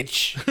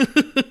bitch.